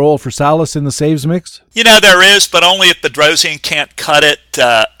chance of a role for Salas in the saves mix? There is, but only if Bedrosian can't cut it.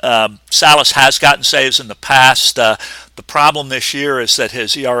 Salas has gotten saves in the past. The problem this year is that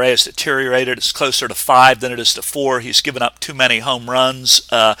his ERA has deteriorated. It's closer to 5 than it is to 4. He's given up too many home runs.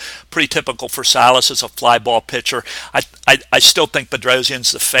 Pretty typical for Salas as a fly ball pitcher. I still think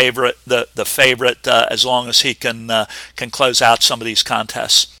Bedrosian's the favorite as long as he can close out some of these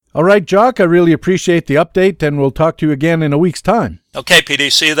contests. All right, Jock, I really appreciate the update, and we'll talk to you again in a week's time. Okay,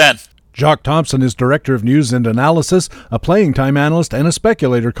 PD, see you then. Jock Thompson is Director of News and Analysis, a playing time analyst, and a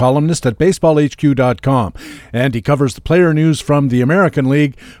speculator columnist at BaseballHQ.com. And he covers the player news from the American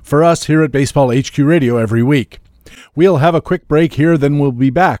League for us here at Baseball HQ Radio every week. We'll have a quick break here, then we'll be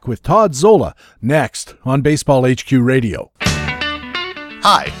back with Todd Zola next on Baseball HQ Radio.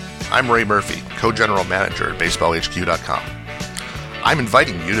 Hi, I'm Ray Murphy, Co-General Manager at BaseballHQ.com. I'm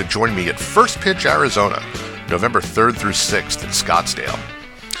inviting you to join me at First Pitch Arizona, November 3rd through 6th in Scottsdale.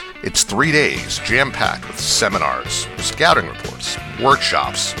 It's 3 days jam-packed with seminars, scouting reports,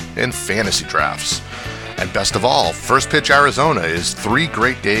 workshops, and fantasy drafts. And best of all, First Pitch Arizona is 3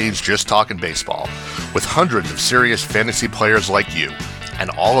 great days just talking baseball, with hundreds of serious fantasy players like you, and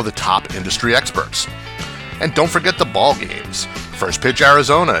all of the top industry experts. And don't forget the ball games. First Pitch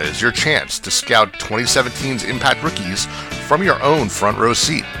Arizona is your chance to scout 2017's Impact Rookies from your own front row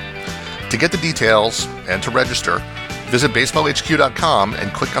seat. To get the details and to register, visit BaseballHQ.com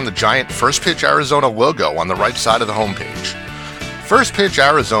and click on the giant First Pitch Arizona logo on the right side of the homepage. First Pitch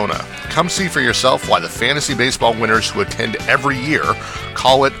Arizona. Come see for yourself why the fantasy baseball winners who attend every year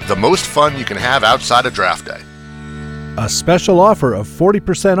call it the most fun you can have outside of draft day. A special offer of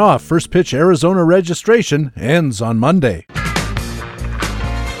 40% off First Pitch Arizona registration ends on Monday.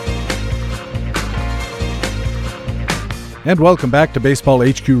 And welcome back to Baseball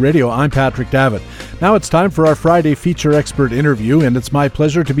HQ Radio. I'm Patrick Davitt. Now it's time for our Friday feature expert interview, and it's my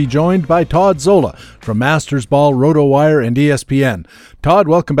pleasure to be joined by Todd Zola from Masters Ball, RotoWire, and ESPN. Todd,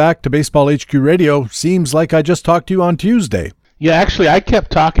 welcome back to Baseball HQ Radio. Seems like I just talked to you on Tuesday. Yeah, actually, I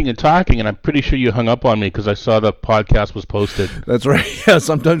kept talking, and I'm pretty sure you hung up on me because I saw the podcast was posted. That's right. Yeah,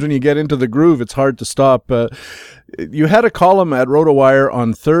 sometimes when you get into the groove, it's hard to stop. You had a column at RotoWire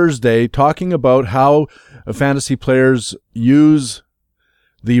on Thursday talking about how fantasy players use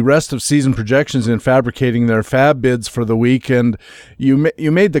the rest of season projections in fabricating their fab bids for the week, and you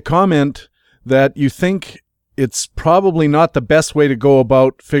made the comment that you think it's probably not the best way to go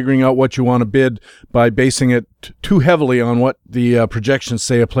about figuring out what you want to bid by basing it too heavily on what the projections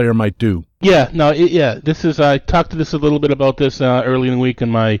say a player might do. I talked to this a little bit about this early in the week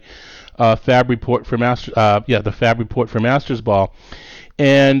in my fab report for the fab report for Masters Ball,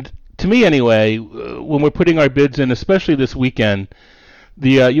 and to me anyway, when we're putting our bids in, especially this weekend,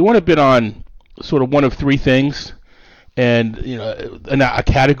 you want to bid on sort of one of three things, and a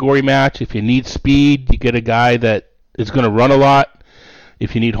category match. If you need speed, you get a guy that is going to run a lot.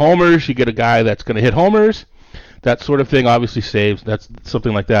 If you need homers, you get a guy that's going to hit homers. That sort of thing obviously saves. That's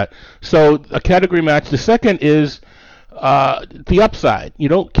something like that. So a category match. The second is the upside. You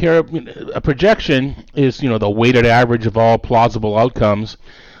don't care. A projection is the weighted average of all plausible outcomes.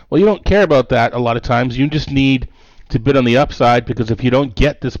 Well, you don't care about that a lot of times. You just need to bid on the upside, because if you don't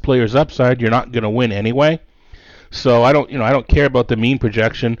get this player's upside, you're not going to win anyway. So I don't care about the mean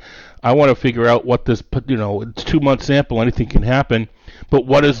projection. I want to figure out what this, it's 2 month sample, anything can happen, but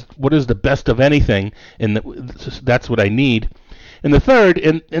what is the best of anything, and that's what I need. And the third,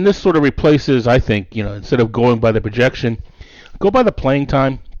 and this sort of replaces, I think, instead of going by the projection, go by the playing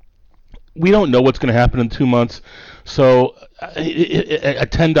time. We don't know what's going to happen in 2 months. So a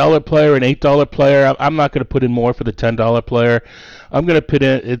 $10 player, an $8 player, I'm not going to put in more for the $10 player. I'm going to put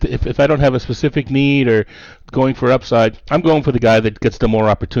in, if I don't have a specific need or going for upside, I'm going for the guy that gets the more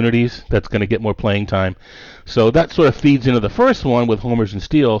opportunities, that's going to get more playing time. So that sort of feeds into the first one with homers and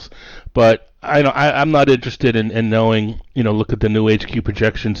steals, but I'm not interested in knowing, look at the new HQ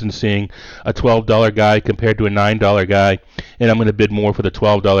projections and seeing a $12 guy compared to a $9 guy, and I'm going to bid more for the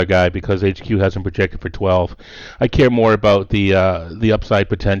 $12 guy because HQ hasn't projected for 12. I care more about the upside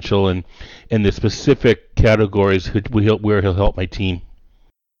potential and the specific categories where he'll help my team.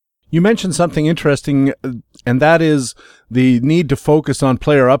 You mentioned something interesting, and that is the need to focus on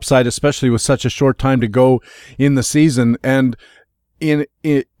player upside, especially with such a short time to go in the season. And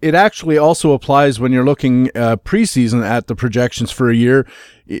it actually also applies when you're looking preseason at the projections for a year,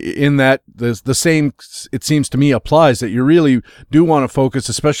 in that the same, it seems to me, applies, that you really do want to focus,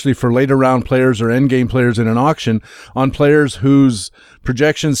 especially for later round players or end game players in an auction, on players whose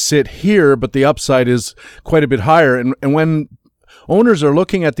projections sit here, but the upside is quite a bit higher. And when owners are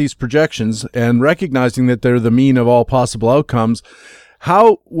looking at these projections and recognizing that they're the mean of all possible outcomes,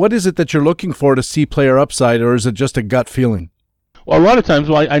 what is it that you're looking for to see player upside, or is it just a gut feeling? Well, a lot of times,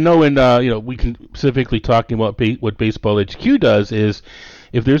 I know we can specifically talking about what Baseball HQ does is,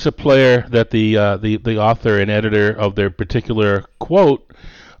 if there's a player that the author and editor of their particular quote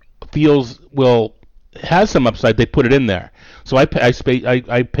feels has some upside, they put it in there. So I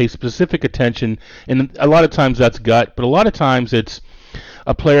pay specific attention, and a lot of times that's gut, but a lot of times it's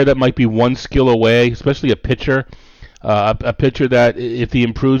a player that might be one skill away, especially a pitcher. A pitcher that, if he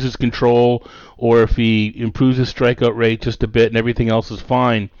improves his control or if he improves his strikeout rate just a bit and everything else is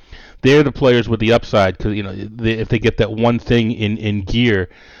fine, they're the players with the upside, because if they get that one thing in gear,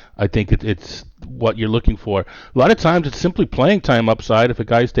 I think it's what you're looking for. A lot of times it's simply playing time upside if a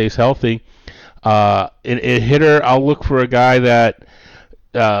guy stays healthy. A hitter, I'll look for a guy that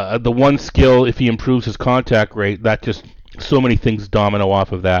the one skill, if he improves his contact rate, that just so many things domino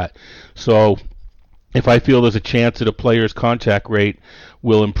off of that. So if I feel there's a chance that a player's contact rate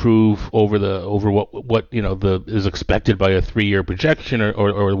will improve over what is expected by a 3-year projection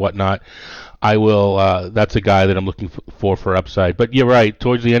or whatnot, I will. That's a guy that I'm looking for upside. But you're right.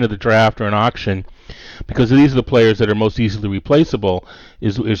 Towards the end of the draft or an auction, because these are the players that are most easily replaceable,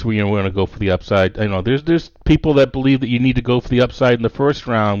 is where you want to go for the upside. I know there's people that believe that you need to go for the upside in the first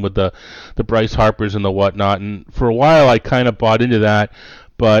round with the Bryce Harpers and the whatnot. And for a while, I kind of bought into that,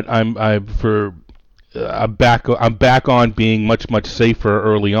 but I'm back on being much safer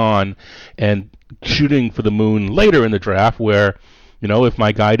early on and shooting for the moon later in the draft, where if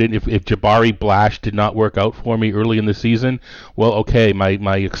my guy if Jabari Blash did not work out for me early in the season, well, okay, my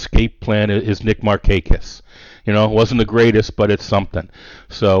escape plan is Nick Markakis. It wasn't the greatest, but it's something.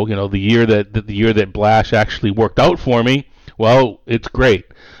 So the year that Blash actually worked out for me Well, it's great.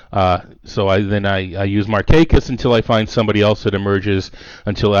 So I use Markakis until I find somebody else that emerges,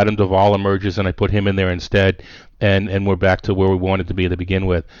 until Adam Duvall emerges, and I put him in there instead, and we're back to where we wanted to be to begin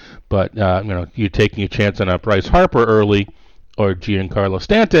with. But you're taking a chance on a Bryce Harper early or Giancarlo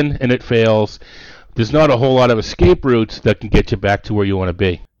Stanton, and it fails. There's not a whole lot of escape routes that can get you back to where you want to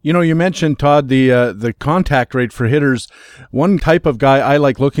be. You mentioned, Todd, the contact rate for hitters. One type of guy I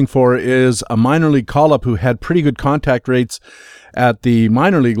like looking for is a minor league call-up who had pretty good contact rates at the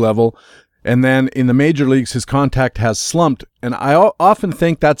minor league level, and then in the major leagues his contact has slumped. And I often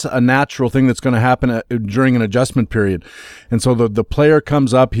think that's a natural thing that's going to happen during an adjustment period. And so the player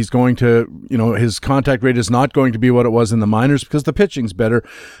comes up, he's going to, his contact rate is not going to be what it was in the minors because the pitching's better.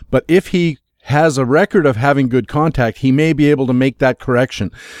 But if he has a record of having good contact, he may be able to make that correction.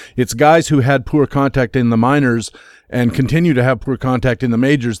 It's guys who had poor contact in the minors and continue to have poor contact in the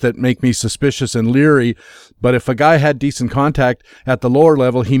majors that make me suspicious and leery. But if a guy had decent contact at the lower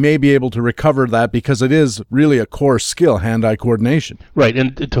level, he may be able to recover that because it is really a core skill, hand-eye coordination. Right,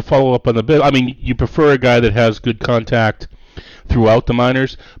 and to follow up on the bit, you prefer a guy that has good contact throughout the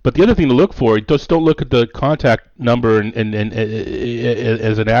minors, but the other thing to look for, just don't look at the contact number and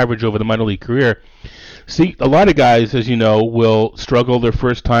as an average over the minor league career. See, a lot of guys, as you know, will struggle their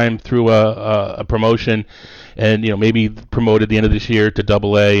first time through a promotion, and maybe promoted the end of this year to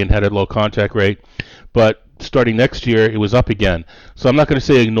Double-A and had a low contact rate, but starting next year it was up again. So I'm not going to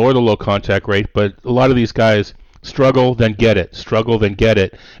say ignore the low contact rate, but a lot of these guys struggle, then get it, struggle, then get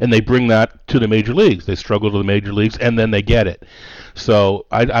it, and they bring that to the major leagues. They struggle to the major leagues, and then they get it. So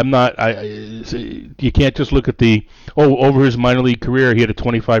you can't just look at over his minor league career, he had a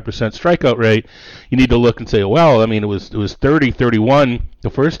 25% strikeout rate. You need to look and say, well, it was 30, 31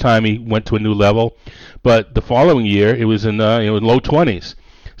 the first time he went to a new level, but the following year it was in low 20s.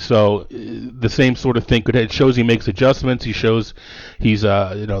 So the same sort of thing it shows he makes adjustments. He shows he's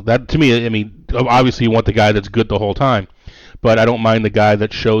that to me. Obviously you want the guy that's good the whole time, but I don't mind the guy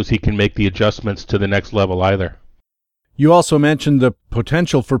that shows he can make the adjustments to the next level either. You also mentioned the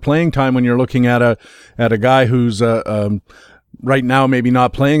potential for playing time when you're looking at a guy who's right now maybe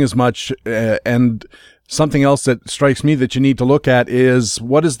not playing as much. And something else that strikes me that you need to look at is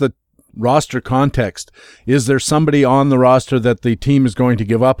what is the roster context. Is there somebody on the roster that the team is going to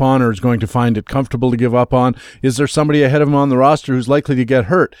give up on or is going to find it comfortable to give up on? Is there somebody ahead of him on the roster who's likely to get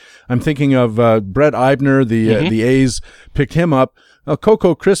hurt? I'm thinking of Brett Eibner, the A's picked him up.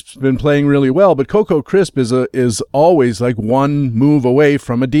 Coco Crisp's been playing really well, but Coco Crisp is always like one move away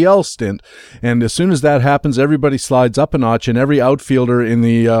from a DL stint, and as soon as that happens, everybody slides up a notch, and every outfielder in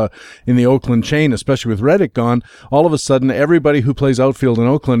the Oakland chain, especially with Reddick gone, all of a sudden everybody who plays outfield in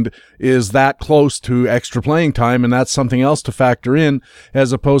Oakland is that close to extra playing time, and that's something else to factor in,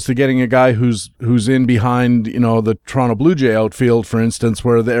 as opposed to getting a guy who's in behind the Toronto Blue Jay outfield, for instance,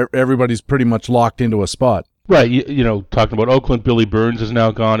 where everybody's pretty much locked into a spot. Right, talking about Oakland, Billy Burns is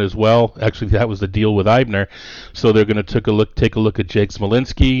now gone as well. Actually, that was the deal with Eibner, so they're going to take a look at Jake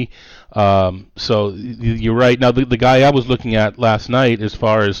Smolinski. So you're right. Now, the guy I was looking at last night, as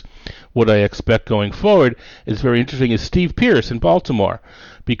far as what I expect going forward, is very interesting. Is Steve Pearce in Baltimore,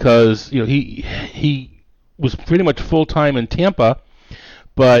 because he was pretty much full time in Tampa,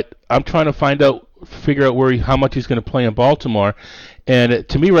 but I'm trying to figure out how much he's going to play in Baltimore, and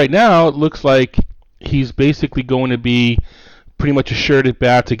to me right now it looks like he's basically going to be pretty much assured at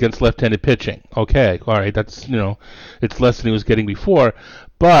bats against left-handed pitching. Okay, all right, that's, it's less than he was getting before.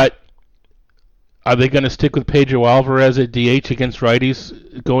 But are they going to stick with Pedro Alvarez at DH against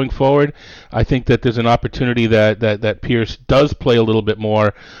righties going forward? I think that there's an opportunity that Pierce does play a little bit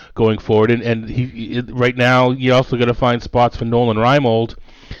more going forward. And he right now, you're also going to find spots for Nolan Reimold,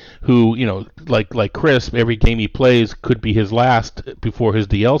 who, like Crisp, every game he plays could be his last before his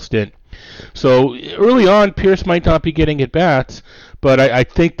DL stint. So early on, Pierce might not be getting at bats, but I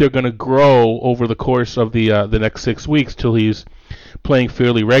think they're going to grow over the course of the next 6 weeks till he's playing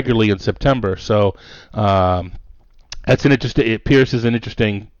fairly regularly in September. So that's an interesting. Pierce is an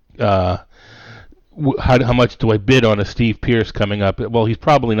interesting. How much do I bid on a Steve Pearce coming up? Well, he's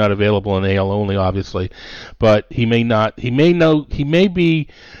probably not available in AL only, obviously, but he may not. He may be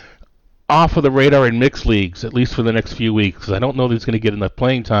off of the radar in mixed leagues, at least for the next few weeks. I don't know that he's going to get enough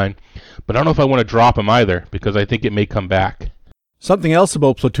playing time, but I don't know if I want to drop him either, because I think it may come back. Something else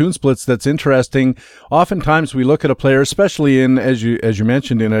about platoon splits that's interesting, oftentimes we look at a player, especially in, as you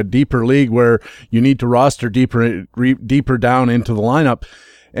mentioned, in a deeper league where you need to roster deeper down into the lineup,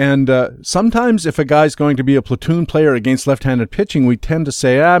 And sometimes if a guy's going to be a platoon player against left-handed pitching, we tend to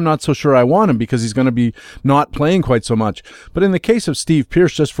say, I'm not so sure I want him because he's going to be not playing quite so much. But in the case of Steve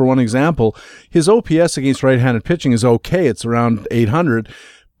Pearce, just for one example, his OPS against right-handed pitching is okay. It's around 800.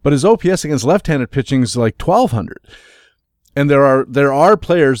 But his OPS against left-handed pitching is like 1,200. And there are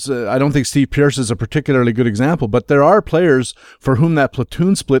players, I don't think Steve Pearce is a particularly good example, but there are players for whom that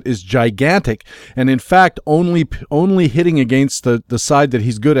platoon split is gigantic. And in fact, only hitting against the side that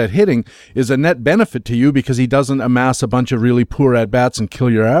he's good at hitting is a net benefit to you because he doesn't amass a bunch of really poor at-bats and kill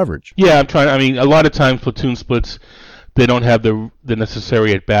your average. Yeah, a lot of times platoon splits, they don't have the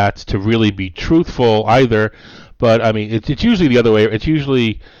necessary at-bats to really be truthful either. But, it's usually the other way. It's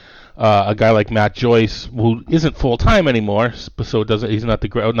usually a guy like Matt Joyce, who isn't full-time anymore, so he's not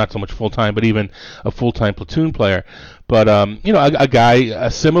not so much full-time, but even a full-time platoon player. But, a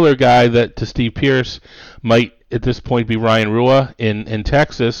similar guy that to Steve Pearce might at this point be Ryan Rua in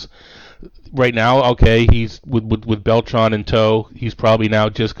Texas. Right now, okay, he's with Beltran in tow. He's probably now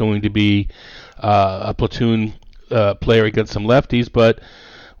just going to be a platoon player against some lefties, but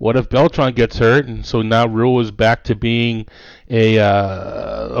what if Beltran gets hurt, and so now Rua's back to being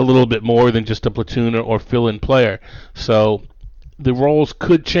a little bit more than just a platoon or fill-in player? So the roles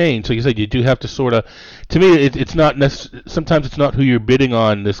could change. So you said you do have to sort of. To me, it's not sometimes it's not who you're bidding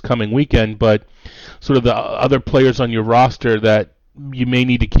on this coming weekend, but sort of the other players on your roster that you may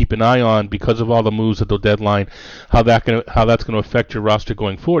need to keep an eye on because of all the moves at the deadline. How that's going to affect your roster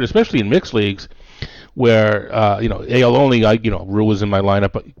going forward, especially in mixed leagues, where AL only, Rue was in my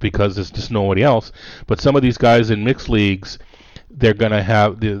lineup because there's just nobody else. But some of these guys in mixed leagues, they're going to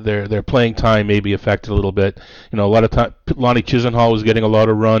have their playing time may be affected a little bit. A lot of time, Lonnie Chisenhall was getting a lot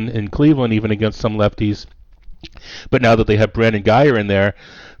of run in Cleveland, even against some lefties. But now that they have Brandon Guyer in there,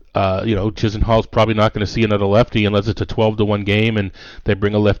 Chisenhall's probably not going to see another lefty unless it's a 12-1 game and they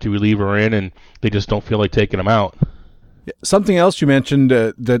bring a lefty reliever in and they just don't feel like taking him out. Something else you mentioned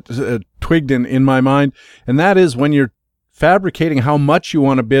that twigged in my mind, and that is when you're fabricating how much you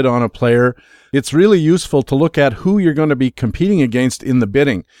want to bid on a player, it's really useful to look at who you're going to be competing against in the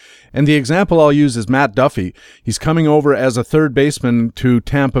bidding. And the example I'll use is Matt Duffy. He's coming over as a third baseman to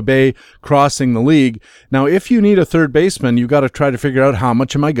Tampa Bay, crossing the league. Now, if you need a third baseman, you've got to try to figure out how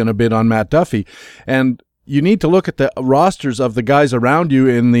much am I going to bid on Matt Duffy. And you need to look at the rosters of the guys around you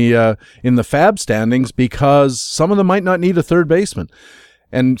in the fab standings, because some of them might not need a third baseman.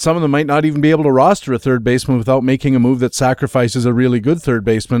 And some of them might not even be able to roster a third baseman without making a move that sacrifices a really good third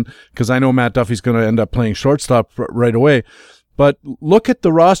baseman, because I know Matt Duffy's going to end up playing shortstop right away. But look at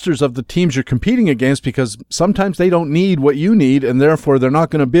the rosters of the teams you're competing against, because sometimes they don't need what you need, and therefore they're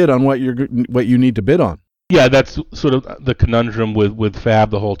not going to bid on what you need to bid on. Yeah, that's sort of the conundrum with FAB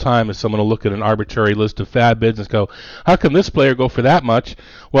the whole time, is someone will look at an arbitrary list of FAB bids and go, how can this player go for that much?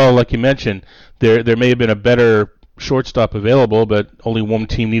 Well, like you mentioned, there may have been a better shortstop available, but only one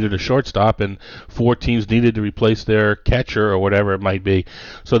team needed a shortstop and 4 teams needed to replace their catcher or whatever it might be.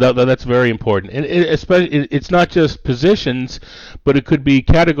 So that's very important. And it's not just positions, but it could be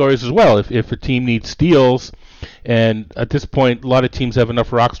categories as well. If a team needs steals, and at this point, a lot of teams have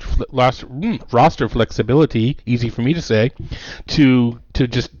enough roster flexibility, easy for me to say, to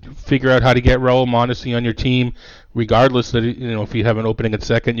just figure out how to get Raul Mondesi on your team, regardless that if you have an opening at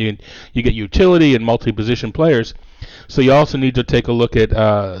second, you get utility and multi-position players. So you also need to take a look at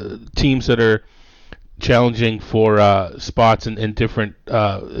teams that are challenging for spots in different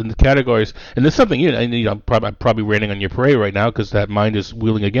in the categories. And there's something I'm probably raining on your parade right now because that mind is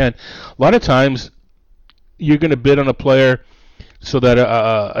wheeling again. A lot of times you're going to bid on a player so that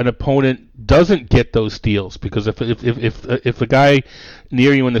an opponent doesn't get those steals, because if the guy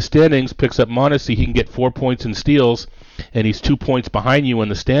near you in the standings picks up Mondesi, he can get 4 points in steals, and he's 2 points behind you in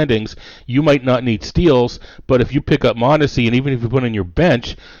the standings. You might not need steals, but if you pick up Mondesi, and even if you put on your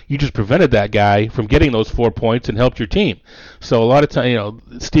bench, you just prevented that guy from getting those 4 points and helped your team. So a lot of time,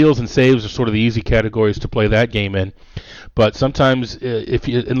 steals and saves are sort of the easy categories to play that game in. But sometimes, if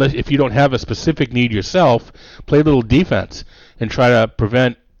you don't have a specific need yourself, play a little defense and try to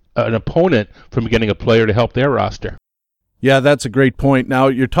prevent an opponent from getting a player to help their roster. Yeah, that's a great point. Now,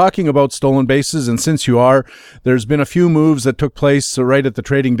 you're talking about stolen bases, and since you are, there's been a few moves that took place right at the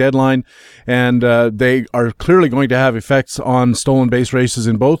trading deadline, and they are clearly going to have effects on stolen base races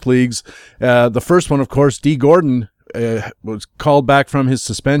in both leagues. The first one, of course, D. Gordon was called back from his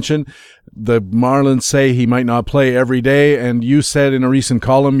suspension. The Marlins say he might not play every day, and you said in a recent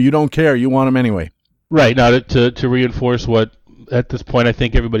column you don't care, you want him anyway. Right. Now, to reinforce what at this point I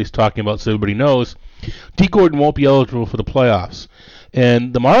think everybody's talking about, so everybody knows, D. Gordon won't be eligible for the playoffs.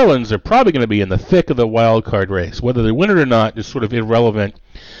 And the Marlins are probably going to be in the thick of the wild card race. Whether they win it or not is sort of irrelevant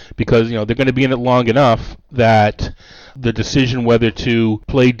because, they're going to be in it long enough that the decision whether to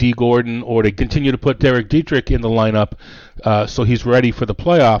play D. Gordon or to continue to put Derek Dietrich in the lineup so he's ready for the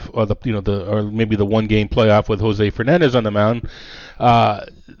playoff or maybe the one-game playoff with Jose Fernandez on the mound,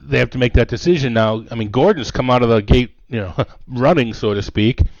 they have to make that decision now. I mean, Gordon's come out of the gate, running, so to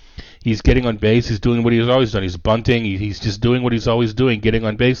speak. He's getting on base. He's doing what he's always done. He's bunting. He's just doing what he's always doing, getting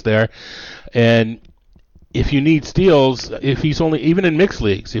on base there. And if you need steals, if he's only, even in mixed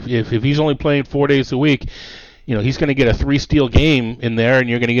leagues, if he's only playing 4 days a week, he's going to get a 3-steal game in there, and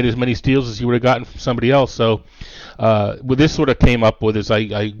you're going to get as many steals as you would have gotten from somebody else. So what this sort of came up with is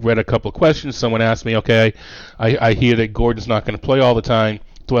I read a couple of questions. Someone asked me, okay, I hear that Gordon's not going to play all the time.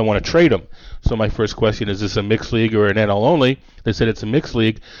 Do I want to trade him? So my first question, is this a mixed league or an NL only? They said it's a mixed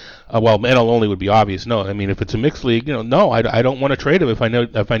league. Well, NL only would be obvious. No, I mean, if it's a mixed league, no, I don't want to trade him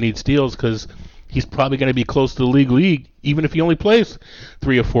if I need steals, because he's probably going to be close to the league, even if he only plays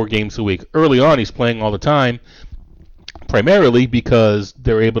 3 or 4 games a week. Early on, he's playing all the time, primarily because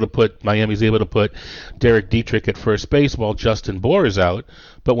Miami's able to put Derek Dietrich at first base while Justin Bour is out.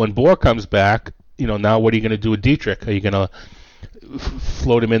 But when Bour comes back, now what are you going to do with Dietrich? Are you going to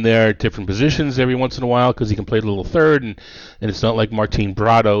float him in there at different positions every once in a while because he can play a little third, and it's not like Martin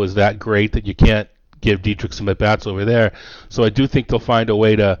Brado is that great that you can't give Dietrich some at-bats over there. So I do think they'll find a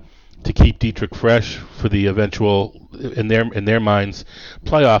way to keep Dietrich fresh for the eventual, in their minds,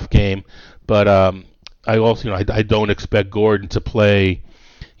 playoff game. But I also, I don't expect Gordon to play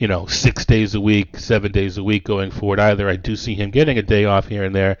 6 days a week, 7 days a week going forward either. I do see him getting a day off here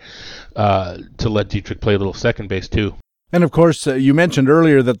and there to let Dietrich play a little second base too. And of course, you mentioned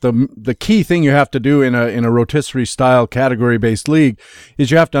earlier that the key thing you have to do in a rotisserie style category based league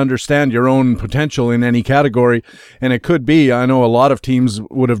is you have to understand your own potential in any category. And it could be, I know a lot of teams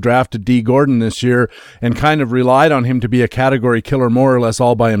would have drafted D. Gordon this year and kind of relied on him to be a category killer more or less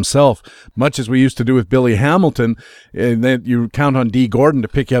all by himself, much as we used to do with Billy Hamilton. And then you count on D. Gordon to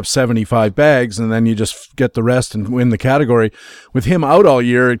pick you up 75 bags, and then you just get the rest and win the category. With him out all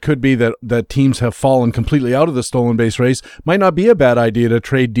year, it could be that teams have fallen completely out of the stolen base race. Might not be a bad idea to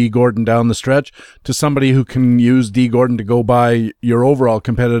trade D. Gordon down the stretch to somebody who can use D. Gordon to go by your overall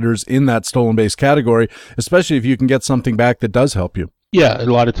competitors in that stolen base category, especially if you can get something back that does help you. Yeah, a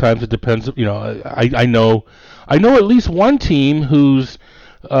lot of times it depends. I know at least one team who's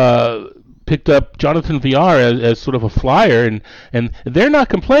picked up Jonathan Villar as sort of a flyer, and they're not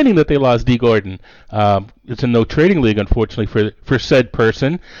complaining that they lost D. Gordon. It's a no trading league, unfortunately, for said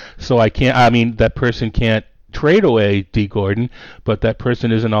person. So that person can't trade away D. Gordon, but that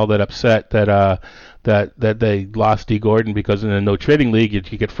person isn't all that upset that they lost D. Gordon, because in a no trading league you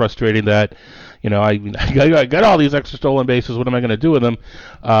get frustrated that I got all these extra stolen bases. What am I going to do with them?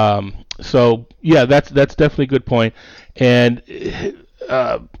 So yeah, that's definitely a good point. And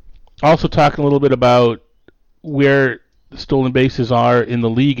also talking a little bit about where stolen bases are in the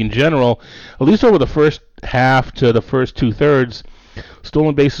league in general, at least over the first half to the first 2/3.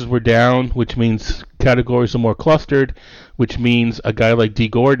 Stolen bases were down, which means categories are more clustered, which means a guy like D.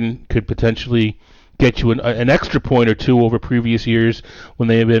 Gordon could potentially get you an extra point or two over previous years when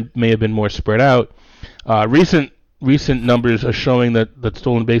they may have been more spread out. Recent numbers are showing that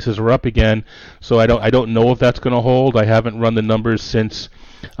stolen bases are up again, so I don't know if that's going to hold. I haven't run the numbers since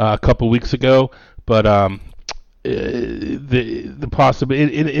a couple weeks ago, but the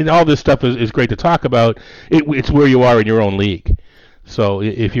possibility in all this stuff is great to talk about. It's where you are in your own league. So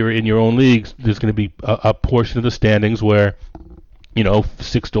if you're in your own leagues, there's going to be a portion of the standings where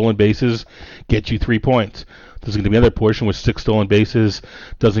 6 stolen bases get you 3 points. There's going to be another portion where 6 stolen bases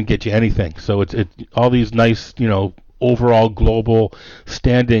doesn't get you anything. So it's all these nice overall global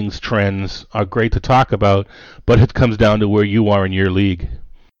standings trends are great to talk about, but it comes down to where you are in your league.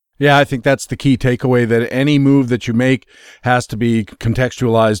 Yeah, I think that's the key takeaway, that any move that you make has to be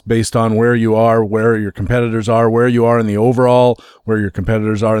contextualized based on where you are, where your competitors are, where you are in the overall, where your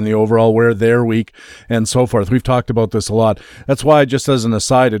competitors are in the overall, where they're weak, and so forth. We've talked about this a lot. That's why, just as an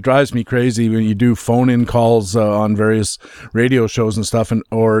aside, it drives me crazy when you do phone-in calls on various radio shows and stuff,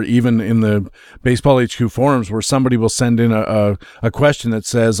 or even in the Baseball HQ forums, where somebody will send in a question that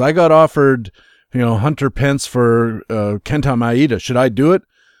says, I got offered Hunter Pence for Kenta Maeda. Should I do it?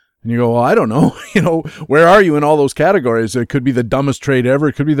 And you go, well, I don't know. Where are you in all those categories? It could be the dumbest trade ever.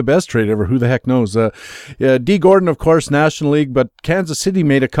 It could be the best trade ever. Who the heck knows? D. Gordon, of course, National League, but Kansas City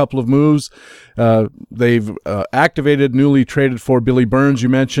made a couple of moves. They've activated newly traded for Billy Burns, you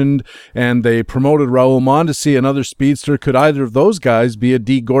mentioned, and they promoted Raul Mondesi, another speedster. Could either of those guys be a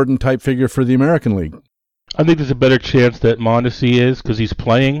D. Gordon type figure for the American League? I think there's a better chance that Mondesi is because he's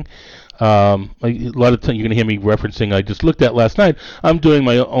playing. A lot of times you're going to hear me referencing, I just looked at last night. I'm doing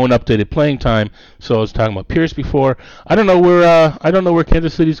my own updated playing time, so I was talking about Pierce before. I don't know where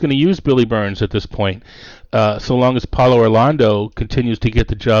Kansas City's going to use Billy Burns at this point. So long as Paulo Orlando continues to get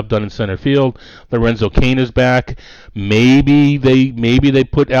the job done in center field, Lorenzo Cain is back. Maybe they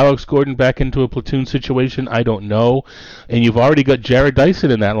put Alex Gordon back into a platoon situation. I don't know. And you've already got Jared Dyson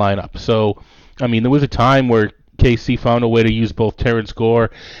in that lineup. So, I mean, there was a time where KC found a way to use both Terrence Gore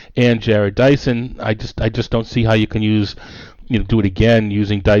and Jared Dyson. I just don't see how you can do it again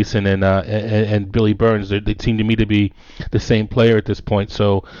using Dyson and Billy Burns. They seem to me to be the same player at this point.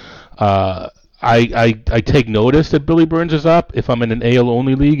 So I take notice that Billy Burns is up. If I'm in an AL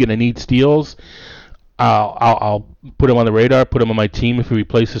only league and I need steals, I'll put him on the radar, put him on my team if he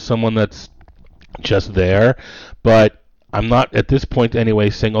replaces someone that's just there. But I'm not at this point anyway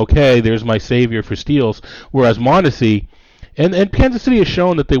saying, okay, there's my savior for steals. Whereas Mondesi and Kansas City has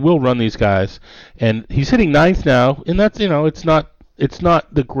shown that they will run these guys, and he's hitting ninth now, and that's it's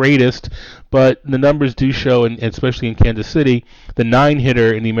not the greatest, but the numbers do show, and especially in Kansas City, the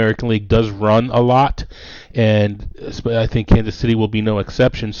 9-hitter in the American League does run a lot, and I think Kansas City will be no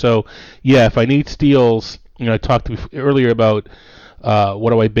exception. So yeah, if I need steals, I talked earlier about what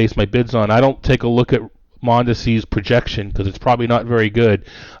do I base my bids on. I don't take a look at Mondesi's projection because it's probably not very good.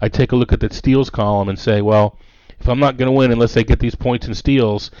 I take a look at that steals column and say, well, if I'm not going to win unless I get these points and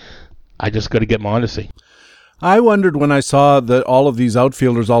steals, I just got to get Mondesi. I wondered when I saw that all of these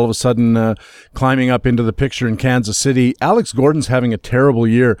outfielders all of a sudden climbing up into the picture in Kansas City. Alex Gordon's having a terrible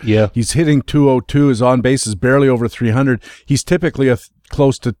year. Yeah. He's hitting 202. His on base is barely over 300. He's typically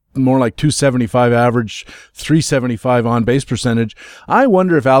close to more like 275 average, 375 on base percentage. I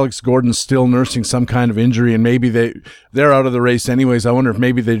wonder if Alex Gordon's still nursing some kind of injury and maybe they're out of the race anyways. I wonder if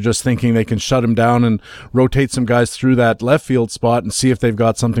maybe they're just thinking they can shut him down and rotate some guys through that left field spot and see if they've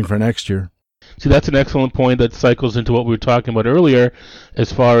got something for next year. See, that's an excellent point that cycles into what we were talking about earlier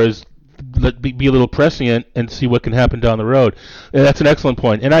as far as be a little prescient and see what can happen down the road. And that's an excellent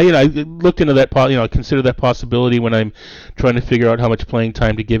point. And I looked into that, consider that possibility when I'm trying to figure out how much playing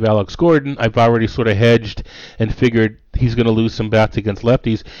time to give Alex Gordon. I've already sort of hedged and figured he's going to lose some bats against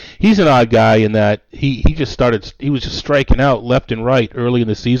lefties. He's an odd guy in that he was just striking out left and right early in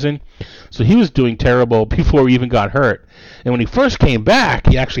the season. So he was doing terrible before he even got hurt. And when he first came back,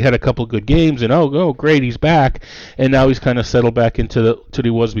 he actually had a couple good games, and oh great, he's back. And now he's kind of settled back into what he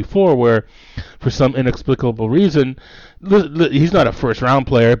was before, where for some inexplicable reason, he's not a first-round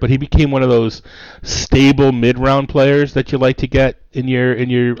player, but he became one of those stable mid-round players that you like to get in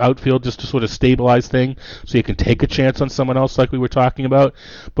your outfield just to sort of stabilize thing, so you can take a chance on someone else like we were talking about.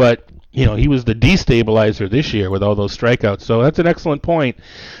 But he was the destabilizer this year with all those strikeouts. So that's an excellent point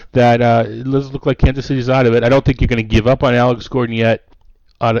that it does look like Kansas City's out of it. I don't think you're going to give up on Alex Gordon yet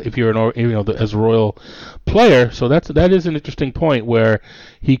if you're as a Royal player. So that is an interesting point where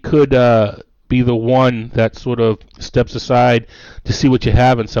he could be the one that sort of steps aside to see what you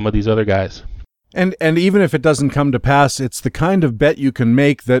have in some of these other guys. And even if it doesn't come to pass, it's the kind of bet you can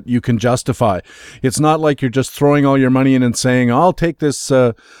make that you can justify. It's not like you're just throwing all your money in and saying, I'll take this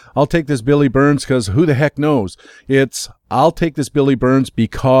Billy Burns because who the heck knows? It's, I'll take this Billy Burns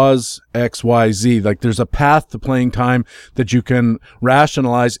because X, Y, Z. Like there's a path to playing time that you can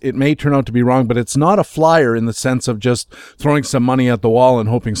rationalize. It may turn out to be wrong, but it's not a flyer in the sense of just throwing some money at the wall and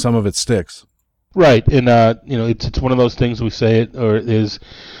hoping some of it sticks. Right, and it's one of those things we say judge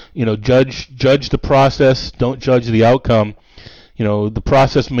the process, don't judge the outcome. The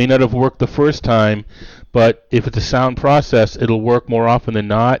process may not have worked the first time, but if it's a sound process, it'll work more often than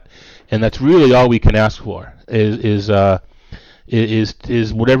not, and that's really all we can ask for. Is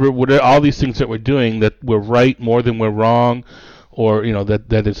whatever all these things that we're doing, that we're right more than we're wrong, or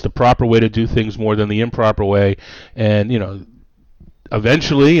that it's the proper way to do things more than the improper way, and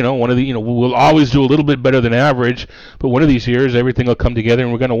eventually, we'll always do a little bit better than average, but one of these years, everything will come together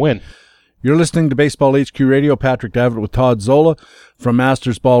and we're going to win. You're listening to Baseball HQ Radio. Patrick Davitt with Todd Zola from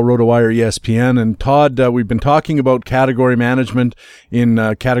Masters Ball, RotoWire, ESPN. And Todd, we've been talking about category management in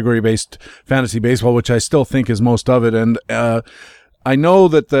category-based fantasy baseball, which I still think is most of it. And I know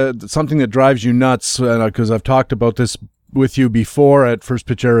that something that drives you nuts, because I've talked about this with you before at First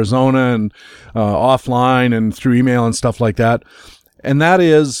Pitch Arizona and offline and through email and stuff like that. And that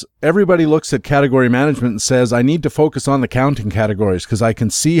is, everybody looks at category management and says, I need to focus on the counting categories because I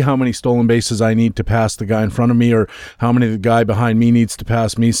can see how many stolen bases I need to pass the guy in front of me or how many the guy behind me needs to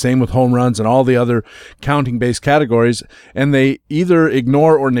pass me. Same with home runs and all the other counting-based categories. And they either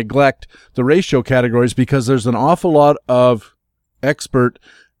ignore or neglect the ratio categories because there's an awful lot of expert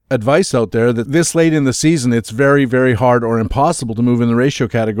advice out there that this late in the season, it's very, very hard or impossible to move in the ratio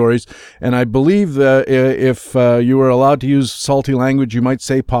categories. And I believe that if you were allowed to use salty language, you might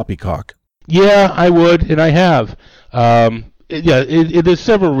say poppycock. Yeah, I would, and I have. There's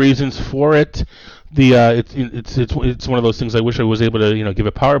several reasons for it. It's one of those things I wish I was able to give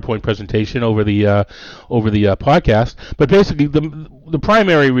a PowerPoint presentation over the podcast. But basically, the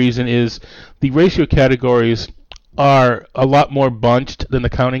primary reason is the ratio categories are a lot more bunched than the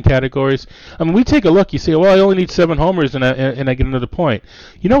counting categories. I mean, we take a look. You say, well, I only need 7 homers, and I get another point.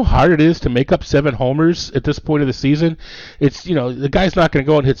 You know how hard it is to make up 7 homers at this point of the season? It's, the guy's not going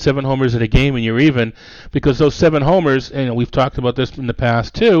to go and hit 7 homers in a game and you're even, because those 7 homers, and we've talked about this in the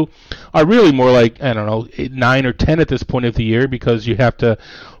past too, are really more like, 9 or 10 at this point of the year, because you have to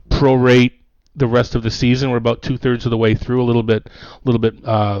prorate the rest of the season. We're about 2/3 of the way through, a little bit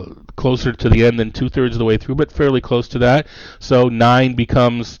closer to the end than 2/3 of the way through, but fairly close to that. So 9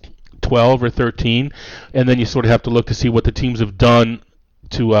 becomes 12 or 13, and then you sort of have to look to see what the teams have done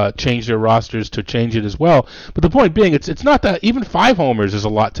to change their rosters to change it as well. But the point being, it's not that even 5 homers is a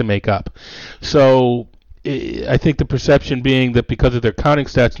lot to make up. So I think the perception being that because of their counting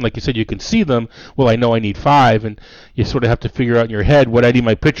stats, and like you said, you can see them, well, I know I need 5, and you sort of have to figure out in your head what I need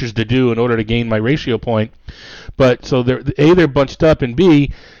my pitchers to do in order to gain my ratio point. But so they're bunched up, and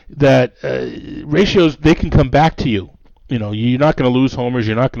B, that ratios, they can come back to you. You're not going to lose homers,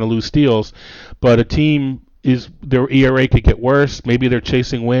 you're not going to lose steals, but a team their ERA could get worse. Maybe they're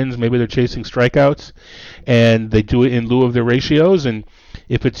chasing wins, maybe they're chasing strikeouts, and they do it in lieu of their ratios. And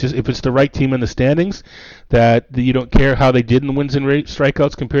if it's the right team in the standings, that you don't care how they did in wins and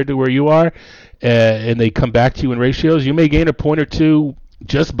strikeouts compared to where you are, and they come back to you in ratios, you may gain a point or two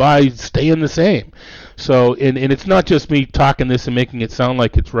just by staying the same. So, and it's not just me talking this and making it sound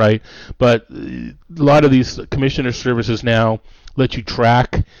like it's right, but a lot of these commissioner services now let you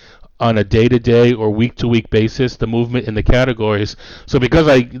track on a day-to-day or week-to-week basis the movement in the categories. So because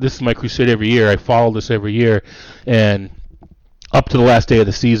this is my crusade every year, I follow this every year, and up to the last day of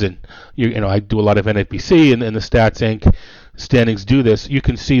the season, I do a lot of NFBC, and the Stats Inc. standings do this. You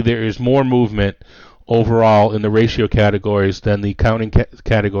can see there is more movement overall in the ratio categories than the counting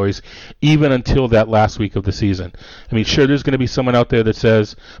categories, even until that last week of the season. I mean, sure, there's going to be someone out there that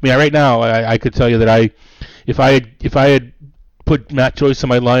says, right now, I could tell you that if I had put Matt Joyce in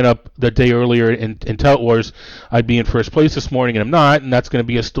my lineup the day earlier in Tout Wars, I'd be in first place this morning, and I'm not, and that's going to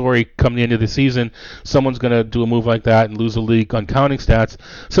be a story come the end of the season. Someone's going to do a move like that and lose a league on counting stats.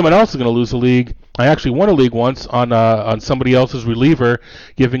 Someone else is going to lose a league. I actually won a league once on somebody else's reliever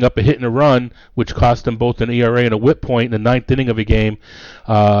giving up a hit and a run, which cost them both an ERA and a whip point in the 9th inning of a game.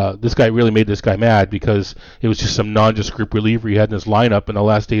 This guy really made this guy mad because it was just some nondescript reliever he had in his lineup, and the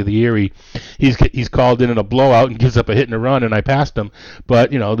last day of the year he's called in a blowout and gives up a hit and a run, and I passed him.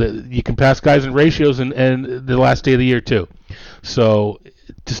 But you can pass guys in ratios and the last day of the year too. So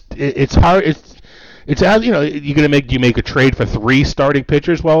it's hard. It's as you're gonna do you make a trade for 3 starting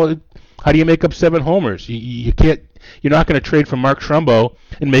pitchers? Well, how do you make up 7 homers? You can't. You're not going to trade for Mark Trumbo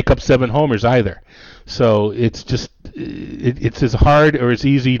and make up 7 homers either. So it's just it's as hard or as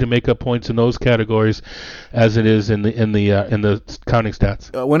easy to make up points in those categories as it is in the counting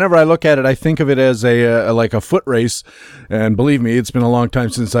stats. Whenever I look at it, I think of it as like a foot race, and believe me, it's been a long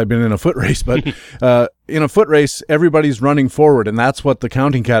time since I've been in a foot race. But in a foot race, everybody's running forward, and that's what the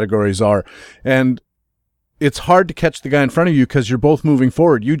counting categories are. And it's hard to catch the guy in front of you because you're both moving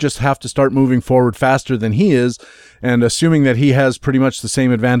forward. You just have to start moving forward faster than he is, and assuming that he has pretty much the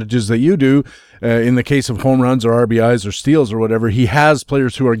same advantages that you do, in the case of home runs or RBIs or steals or whatever, he has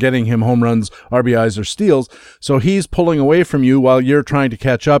players who are getting him home runs, RBIs, or steals, so he's pulling away from you while you're trying to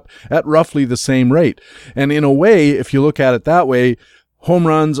catch up at roughly the same rate. And in a way, if you look at it that way, home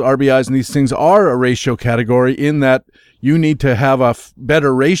runs, RBIs, and these things are a ratio category in that you need to have a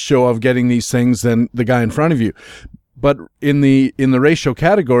better ratio of getting these things than the guy in front of you. But in the ratio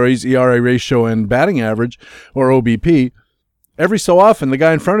categories, ERA ratio and batting average, or OBP, every so often the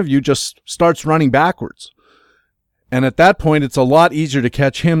guy in front of you just starts running backwards. And at that point, it's a lot easier to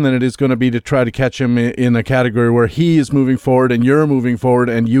catch him than it is going to be to try to catch him in a category where he is moving forward and you're moving forward,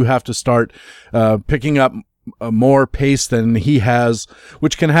 and you have to start picking up more pace than he has,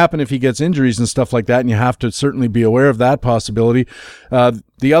 which can happen if he gets injuries and stuff like that, and you have to certainly be aware of that possibility.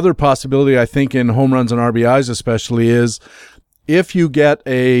 The other possibility, I think, in home runs and RBIs especially, is if you get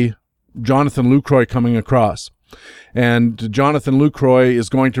a Jonathan Lucroy coming across, and Jonathan Lucroy is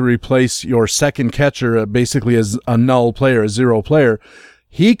going to replace your second catcher basically as a null player, a zero player,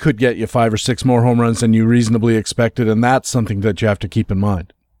 he could get you 5 or 6 more home runs than you reasonably expected, and that's something that you have to keep in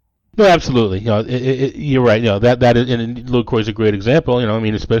mind. No, absolutely. You're right. That is, and Lucroy is a great example. I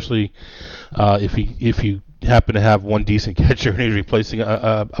mean, especially if you happen to have one decent catcher and he's replacing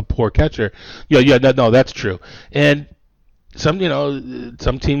a poor catcher. No, that's true. And some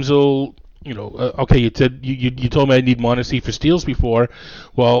teams will. Okay, you said you told me I need Mondesi for steals before.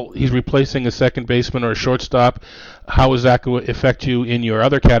 Well, he's replacing a second baseman or a shortstop. How is that going to affect you in your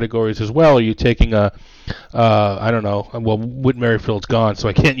other categories as well? Are you taking I don't know. Well, Whit Merrifield's gone, so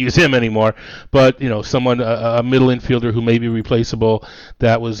I can't use him anymore. But someone, a middle infielder who may be replaceable,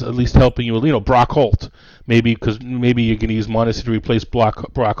 that was at least helping you. Brock Holt, because maybe you're going to use Mondesi to replace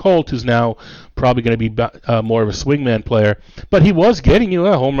Brock Holt, who's now probably going to be more of a swingman player. But he was getting you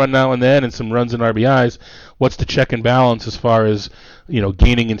a home run now and then and some runs and RBIs. What's the check and balance as far as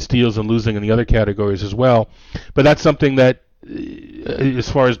gaining in steals and losing in the other categories as well? But that's something that,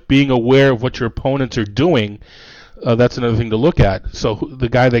 as far as being aware of what your opponents are doing, that's another thing to look at. So the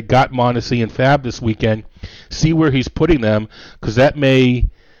guy that got Mondesi and Fab this weekend, see where he's putting them, because that may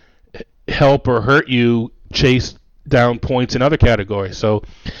help or hurt you chase down points in other categories. So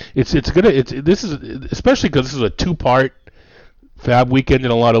this is especially because this is a two-part Fab weekend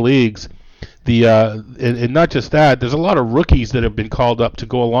in a lot of leagues. And not just that, there's a lot of rookies that have been called up to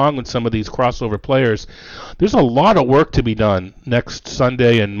go along with some of these crossover players. There's a lot of work to be done next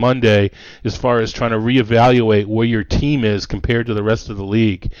Sunday and Monday as far as trying to reevaluate where your team is compared to the rest of the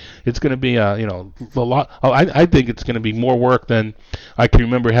league. It's going to be a lot. I think it's going to be more work than I can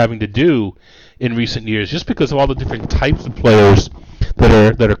remember having to do in recent years, just because of all the different types of players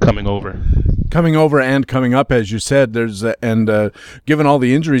that are coming over. Coming over and coming up, as you said, given all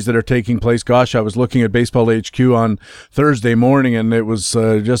the injuries that are taking place, gosh, I was looking at Baseball HQ on Thursday morning, and it was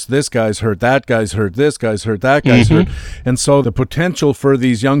just this guy's hurt, that guy's hurt, this guy's hurt, that guy's hurt. And so the potential for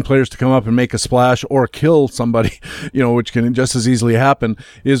these young players to come up and make a splash or kill somebody, which can just as easily happen,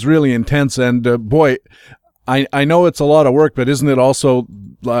 is really intense. And boy, I know it's a lot of work, but isn't it also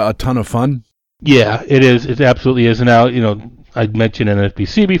a ton of fun? Yeah, it is. It absolutely is. And now, I mentioned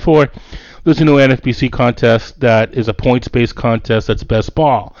NFBC before. There's a new NFBC contest that is a points-based contest that's best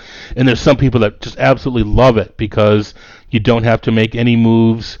ball. And there's some people that just absolutely love it because you don't have to make any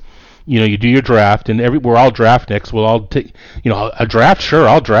moves. You do your draft, and we're all draftniks. We'll all take, a draft. Sure,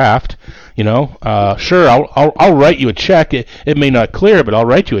 I'll draft. Sure, I'll write you a check. It may not clear, but I'll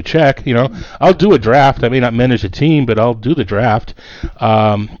write you a check. I'll do a draft. I may not manage a team, but I'll do the draft.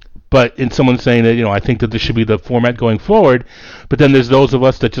 But in someone saying that, I think that this should be the format going forward. But then there's those of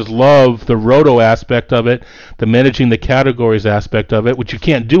us that just love the roto aspect of it, the managing the categories aspect of it, which you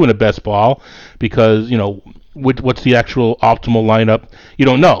can't do in a best ball because, what's the actual optimal lineup? You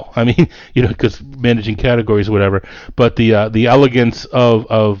don't know. I mean, because managing categories or whatever. But the elegance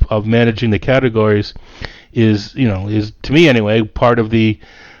of managing the categories is to me anyway, part of the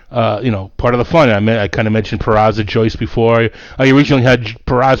part of the fun. I kind of mentioned Peraza, Joyce before. I originally had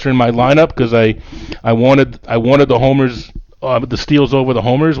Peraza in my lineup because I wanted the homers, the steals over the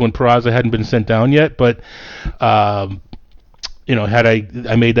homers when Peraza hadn't been sent down yet. But had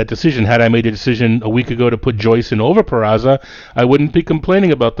I made that decision, had I made a decision a week ago to put Joyce in over Peraza, I wouldn't be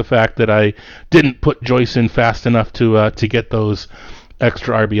complaining about the fact that I didn't put Joyce in fast enough to get those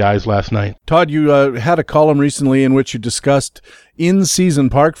extra RBIs last night. Todd, you had a column recently in which you discussed in-season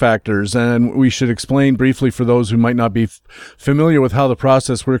park factors, and we should explain briefly for those who might not be familiar with how the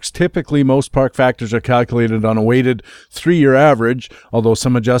process works. Typically, most park factors are calculated on a weighted 3-year average, although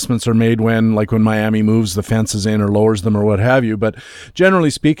some adjustments are made when Miami moves the fences in or lowers them or what have you. But generally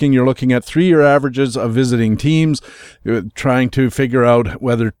speaking, you're looking at 3-year averages of visiting teams, trying to figure out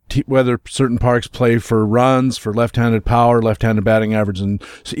whether certain parks play for runs, for left-handed power, left-handed batting average, and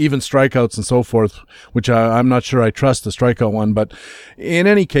even strikeouts and so forth, which I'm not sure I trust the strikeout one, but in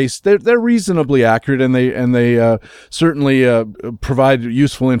any case, they're reasonably accurate, and they certainly provide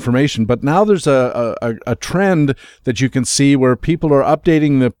useful information. But now there's a trend that you can see where people are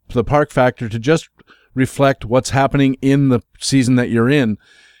updating the park factor to just reflect what's happening in the season that you're in.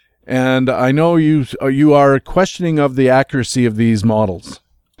 And I know you are questioning of the accuracy of these models.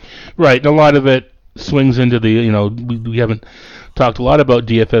 Right, and a lot of it swings into the, we haven't talked a lot about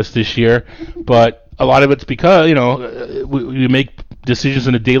DFS this year, but a lot of it's because, we make decisions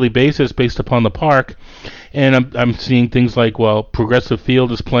on a daily basis based upon the park, and I'm seeing things like, Progressive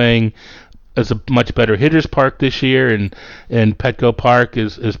Field is playing as a much better hitters park this year, and Petco Park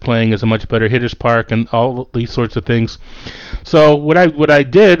is playing as a much better hitters park, and all these sorts of things. So what I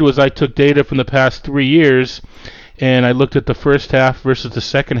did was I took data from the past 3 years, and I looked at the first half versus the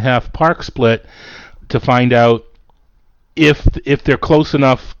second half park split to find out if they're close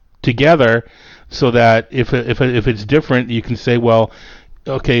enough together so that if it's different, you can say,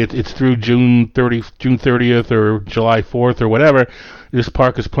 okay, it's through June 30th or July 4th or whatever, this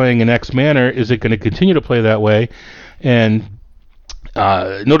park is playing in X manner. Is it going to continue to play that way? And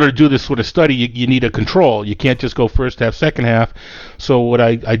in order to do this sort of study, you need a control. You can't just go first half, second half. So what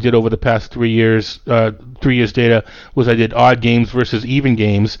I did over the past 3 years, 3 years data, was I did odd games versus even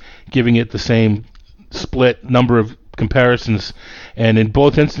games, giving it the same split number of comparisons. And in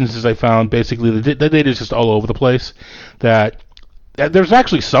both instances, I found basically the data is just all over the place. That there's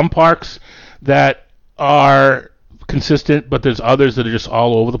actually some parks that are consistent, but there's others that are just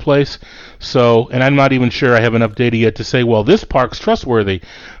all over the place. So, and I'm not even sure I have enough data yet to say, well, this park's trustworthy.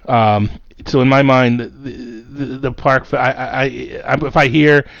 So in my mind, the park, if I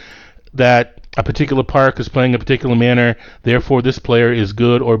hear that a particular park is playing a particular manner, therefore this player is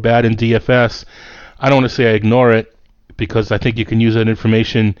good or bad in DFS, I don't want to say I ignore it, because I think you can use that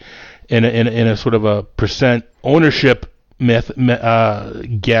information in a sort of a percent ownership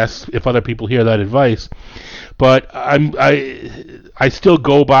guess if other people hear that advice. But I still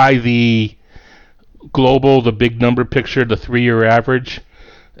go by the global, the big number picture, the 3-year average,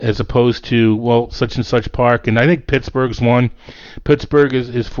 as opposed to, well, such and such park. And I think Pittsburgh's one. Pittsburgh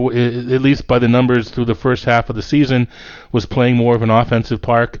is for, at least by the numbers through the first half of the season, was playing more of an offensive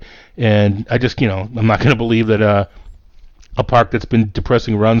park. And I just, I'm not going to believe that a park that's been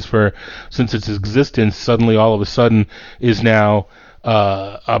depressing runs since its existence suddenly all of a sudden is now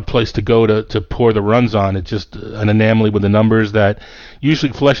a place to go to pour the runs on. It's just an anomaly with the numbers that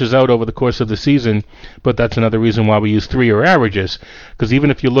usually fleshes out over the course of the season, but that's another reason why we use 3-year averages, because even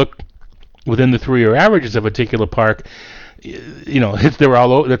if you look within the 3-year averages of a particular park, they're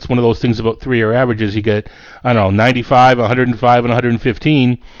all. That's one of those things about 3-year averages. You get, 95, 105, and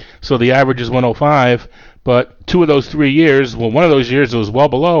 115, so the average is 105. But 2 of those 3 years, well, one of those years it was well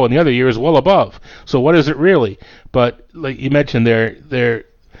below, and the other year is well above. So what is it really? But like you mentioned, they're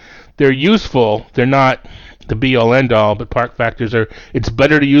useful. They're not the be-all, end-all. But park factors are. It's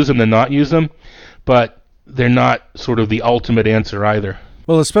better to use them than not use them. But they're not sort of the ultimate answer either.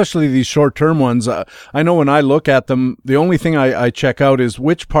 Well, especially these short-term ones. I know when I look at them, the only thing I check out is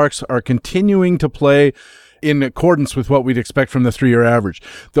which parks are continuing to play in accordance with what we'd expect from the 3-year average.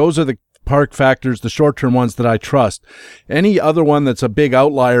 Those are the park factors, the short-term ones that I trust. Any other one that's a big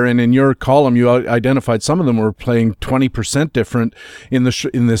outlier, and in your column you identified some of them were playing 20% different in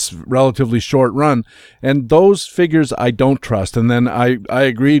this relatively short run, and those figures I don't trust. And then I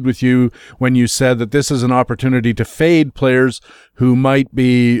agreed with you when you said that this is an opportunity to fade players who might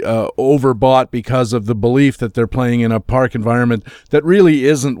be overbought because of the belief that they're playing in a park environment that really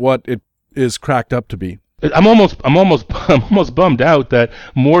isn't what it is cracked up to be. I'm almost bummed out that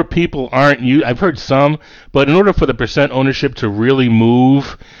more people aren't. I've heard some, but in order for the percent ownership to really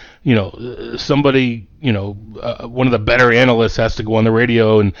move, somebody, one of the better analysts has to go on the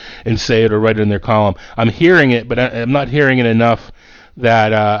radio and say it or write it in their column. I'm hearing it, but I'm not hearing it enough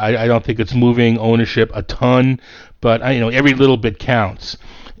that I don't think it's moving ownership a ton. But every little bit counts.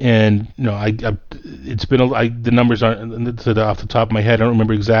 And it's been the numbers aren't off the top of my head. I don't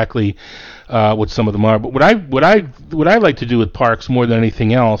remember exactly what some of them are. But what I like to do with parks more than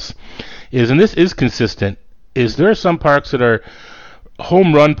anything else is, and this is consistent, is there are some parks that are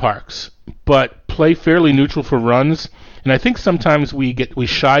home run parks but play fairly neutral for runs. And I think sometimes we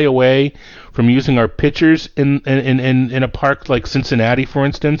shy away from using our pitchers in a park like Cincinnati, for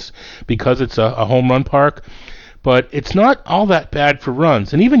instance, because it's a home run park. But it's not all that bad for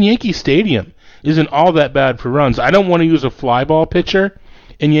runs. And even Yankee Stadium isn't all that bad for runs. I don't want to use a fly ball pitcher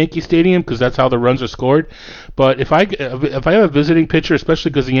in Yankee Stadium because that's how the runs are scored. But if I have a visiting pitcher, especially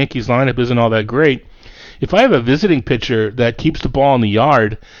because the Yankees lineup isn't all that great, if I have a visiting pitcher that keeps the ball in the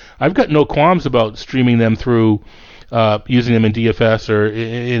yard, I've got no qualms about streaming them through, using them in DFS or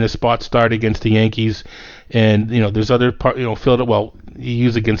in a spot start against the Yankees. And, there's other Philadelphia, well, you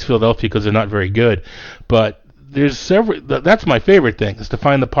use against Philadelphia because they're not very good. But there's several. That's my favorite thing, is to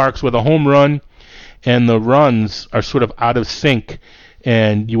find the parks where the home run and the runs are sort of out of sync,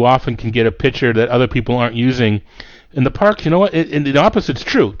 and you often can get a pitcher that other people aren't using. In the parks, and the opposite's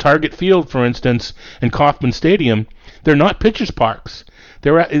true. Target Field, for instance, and Kauffman Stadium, they're not pitchers' parks.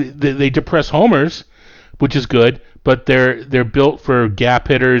 They depress homers, which is good, but they're built for gap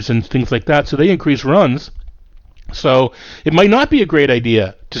hitters and things like that, so they increase runs. So it might not be a great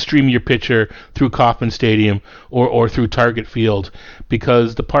idea to stream your pitcher through Kauffman Stadium or through Target Field,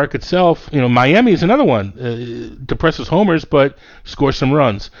 because the park itself, Miami is another one, depresses homers but scores some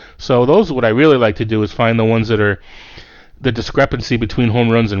runs. So those are what I really like to do, is find the ones that are the discrepancy between home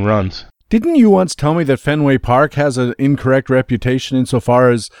runs and runs. Didn't you once tell me that Fenway Park has an incorrect reputation insofar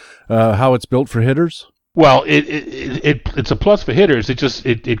as how it's built for hitters? Well, it's a plus for hitters.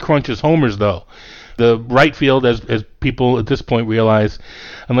 It crunches homers though. The right field, as people at this point realize,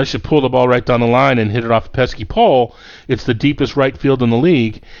 unless you pull the ball right down the line and hit it off a pesky pole, it's the deepest right field in the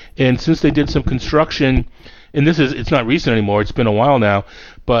league. And since they did some construction, and it's not recent anymore, it's been a while now,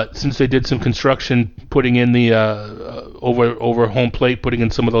 but since they did some construction, putting in the over home plate, putting in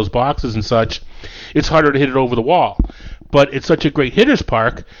some of those boxes and such, it's harder to hit it over the wall. But it's such a great hitter's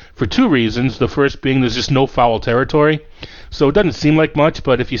park for two reasons. The first being there's just no foul territory. So it doesn't seem like much,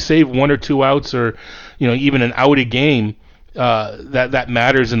 but if you save one or two outs or even an out a game, that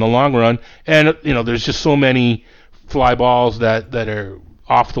matters in the long run. And there's just so many fly balls that are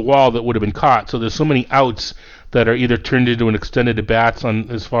off the wall that would have been caught. So there's so many outs that are either turned into an extended at bats on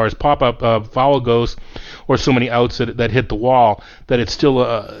as far as pop-up foul goes, or so many outs that hit the wall that it's still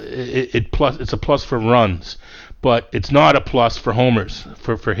it's a plus for runs. But it's not a plus for homers,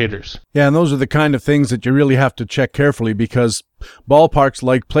 for hitters. Yeah, and those are the kind of things that you really have to check carefully, because ballparks,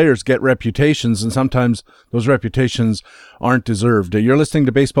 like players, get reputations, and sometimes those reputations aren't deserved. You're listening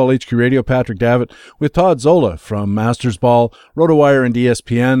to Baseball HQ Radio. Patrick Davitt with Todd Zola from Masters Ball, RotoWire, and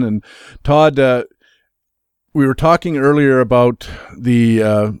ESPN. And Todd, we were talking earlier about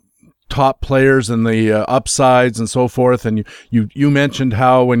the top players and the upsides and so forth, and you mentioned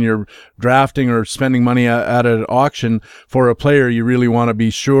how when you're drafting or spending money at an auction for a player, you really want to be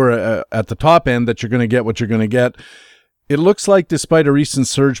sure at the top end that you're going to get what you're going to get. It looks like, despite a recent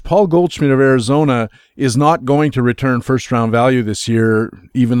surge, Paul Goldschmidt of Arizona is not going to return first-round value this year,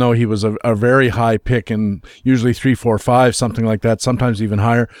 even though he was a very high pick, and usually 3, 4, 5, something like that, sometimes even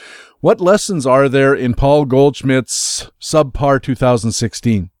higher. What lessons are there in Paul Goldschmidt's subpar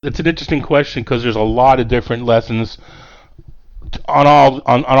 2016? It's an interesting question because there's a lot of different lessons on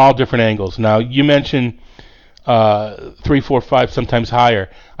all different angles. Now, you mentioned 3, 4, 5, sometimes higher.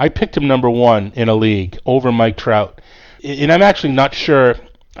 I picked him number 1 in a league over Mike Trout. And I'm actually not sure.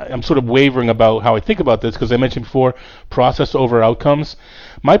 I'm sort of wavering about how I think about this because I mentioned before process over outcomes.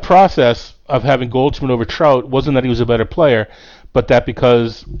 My process of having Goldschmidt over Trout wasn't that he was a better player, but that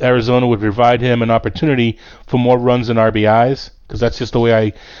because Arizona would provide him an opportunity for more runs and RBIs, because that's just the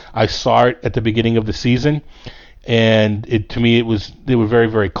way I saw it at the beginning of the season. And to me, they were very,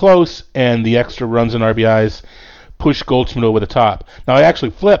 very close, and the extra runs and RBIs pushed Goldschmidt over the top. Now, I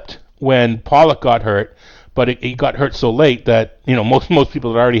actually flipped when Pollock got hurt, but he got hurt so late that most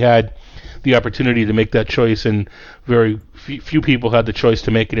people had already had the opportunity to make that choice, and very few people had the choice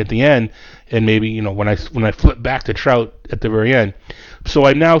to make it at the end. And maybe when I flip back to Trout at the very end, so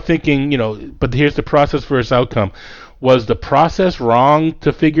I'm now thinking but here's the process versus outcome. Was the process wrong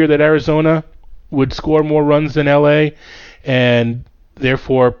to figure that Arizona would score more runs than LA, and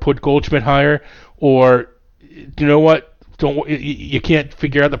therefore put Goldschmidt higher, or you know what? You can't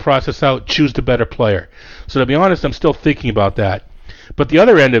figure out the process out. Choose the better player. So to be honest, I'm still thinking about that. But the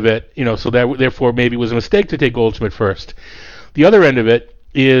other end of it, so that therefore maybe it was a mistake to take Goldschmidt first. The other end of it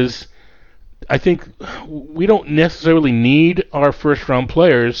is, I think we don't necessarily need our first round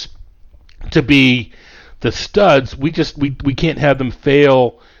players to be the studs. We can't have them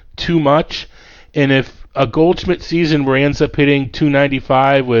fail too much. And if a Goldschmidt season where he ends up hitting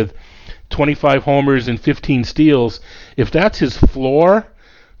 295 with 25 homers and 15 steals, if that's his floor,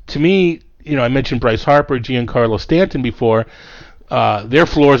 to me, I mentioned Bryce Harper, Giancarlo Stanton before, their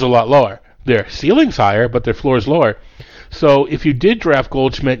floor is a lot lower. Their ceiling's higher, but their floor is lower. So if you did draft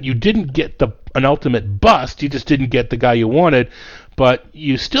Goldschmidt, you didn't get an ultimate bust, you just didn't get the guy you wanted, but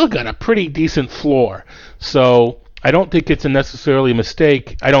you still got a pretty decent floor. So I don't think it's necessarily a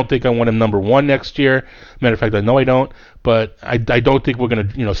mistake. I don't think I want him number 1 next year. Matter of fact, I know I don't. But I don't think we're going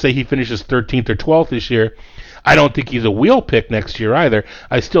to, say he finishes 13th or 12th this year. I don't think he's a wheel pick next year either.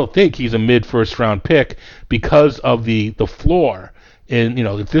 I still think he's a mid-first round pick because of the floor. And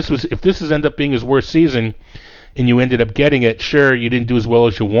if this is end up being his worst season, and you ended up getting it, sure, you didn't do as well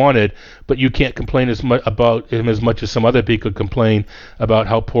as you wanted, but you can't complain as much about him as much as some other people could complain about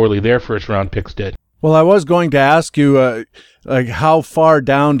how poorly their first round picks did. Well, I was going to ask you, how far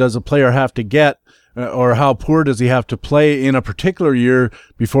down does a player have to get, or how poor does he have to play in a particular year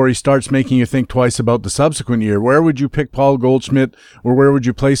before he starts making you think twice about the subsequent year? Where would you pick Paul Goldschmidt, or where would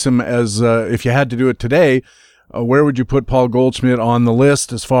you place him as, if you had to do it today, where would you put Paul Goldschmidt on the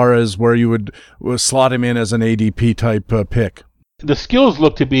list as far as where you would slot him in as an ADP type pick? The skills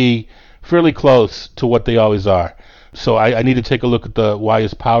look to be fairly close to what they always are. So I need to take a look at why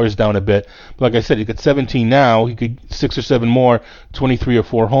his power's down a bit. But like I said, he got 17 now. He could 6 or 7 more. 23 or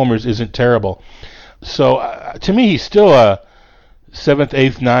 4 homers isn't terrible. So to me, he's still 7th,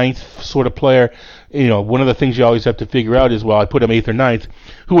 8th, 9th sort of player. One of the things you always have to figure out is, well, I put him 8th or 9th.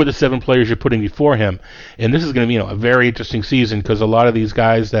 Who are the 7 players you're putting before him? And this is going to be, a very interesting season because a lot of these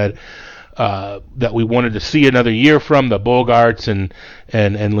guys that we wanted to see another year from, the Bogarts and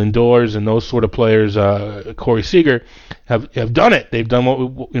Lindors and those sort of players, Corey Seager, have done it. They've done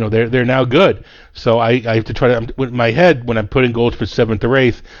what they're now good. So I have to try to, with my head, when I'm putting Goldschmidt 7th or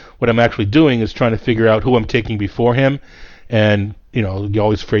 8th, what I'm actually doing is trying to figure out who I'm taking before him. And you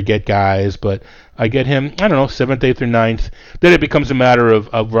always forget guys, but I get him, 7th, 8th, or 9th. Then it becomes a matter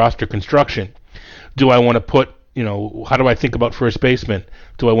of roster construction. Do I want to put, how do I think about first baseman?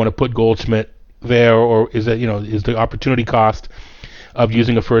 Do I want to put Goldschmidt there, or is that, is the opportunity cost of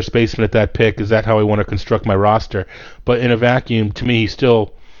using a first baseman at that pick, is that how I want to construct my roster? But in a vacuum, to me, he's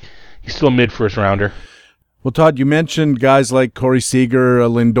still a mid-first rounder. Well, Todd, you mentioned guys like Corey Seager,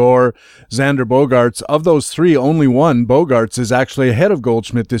 Lindor, Xander Bogaerts. Of those three, only one, Bogaerts, is actually ahead of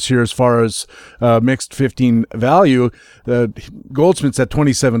Goldschmidt this year as far as mixed 15 value. Goldschmidt's at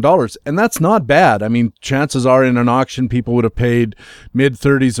 $27, and that's not bad. I mean, chances are in an auction people would have paid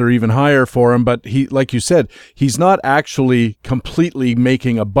mid-30s or even higher for him, but he, like you said, he's not actually completely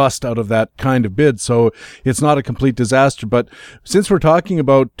making a bust out of that kind of bid, so it's not a complete disaster. But since we're talking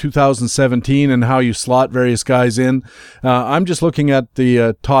about 2017 and how you slot various guys in, I'm just looking at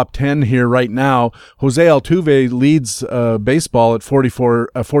the top 10 here right now. Jose Altuve leads baseball at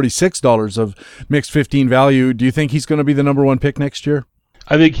 $46 of mixed 15 value. Do you think he's going to be the number one pick next year?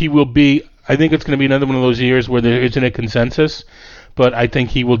 I think he will be. I think it's going to be another one of those years where there isn't a consensus, but I think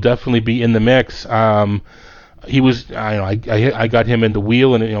he will definitely be in the mix. He was, I got him in the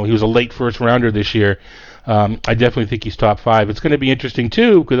wheel, and he was a late first rounder this year. I definitely think he's top 5. It's going to be interesting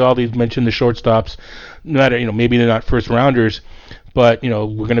too, because all these mentioned the shortstops. Maybe they're not first rounders, but we're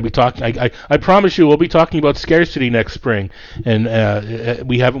going to be talking. I promise you, we'll be talking about scarcity next spring, and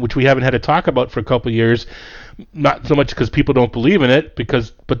we haven't had to talk about for a couple of years. Not so much because people don't believe in it,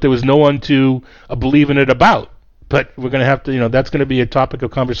 but there was no one to believe in it about. But we're going to have to, that's going to be a topic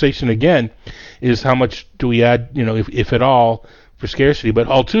of conversation again, is how much do we add, if at all, for scarcity. But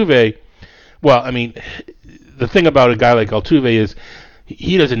Altuve, well, I mean, the thing about a guy like Altuve is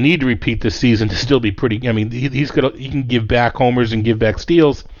he doesn't need to repeat this season to still be pretty. I mean, he can give back homers and give back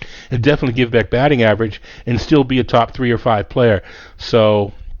steals and definitely give back batting average and still be a top 3 or 5 player.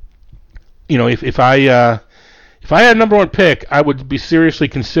 So, if I had a number one pick, I would be seriously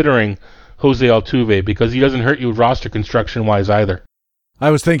considering Jose Altuve, because he doesn't hurt you roster construction wise either.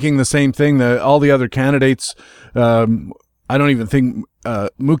 I was thinking the same thing. All the other candidates, I don't even think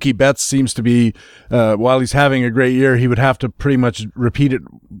Mookie Betts seems to be, while he's having a great year, he would have to pretty much repeat it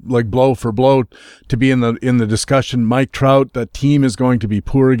like blow for blow to be in the discussion. Mike Trout, that team is going to be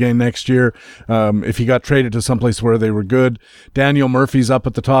poor again next year if he got traded to someplace where they were good. Daniel Murphy's up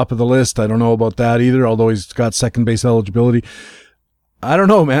at the top of the list. I don't know about that either, although he's got second base eligibility. I don't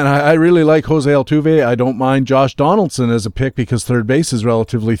know, man. I really like Jose Altuve. I don't mind Josh Donaldson as a pick because third base is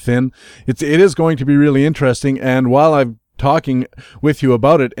relatively thin. It is going to be really interesting. And while I'm talking with you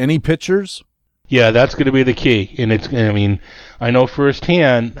about it, any pitchers? Yeah, that's going to be the key. And I know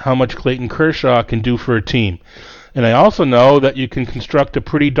firsthand how much Clayton Kershaw can do for a team. And I also know that you can construct a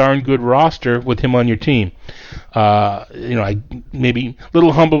pretty darn good roster with him on your team. I maybe a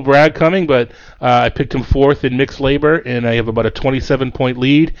little humble brag coming, but I picked him 4th in mixed labor, and I have about a 27-point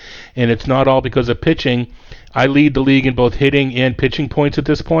lead. And it's not all because of pitching. I lead the league in both hitting and pitching points at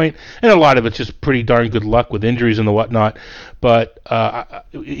this point, and a lot of it's just pretty darn good luck with injuries and the whatnot. But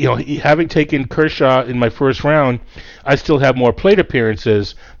having taken Kershaw in my first round, I still have more plate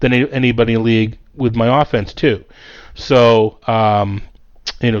appearances than anybody in the league with my offense too. So,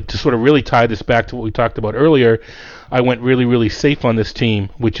 to sort of really tie this back to what we talked about earlier, I went really, really safe on this team,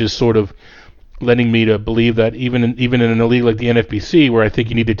 which is sort of letting me to believe that even in a league like the NFBC, where I think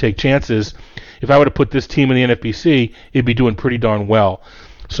you need to take chances, if I were to put this team in the NFBC, it'd be doing pretty darn well.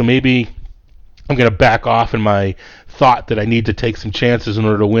 So maybe I'm going to back off in my thought that I need to take some chances in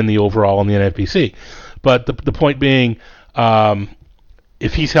order to win the overall in the NFBC. But the point being,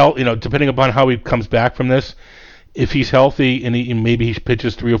 if he's healthy, depending upon how he comes back from this, if he's healthy and maybe he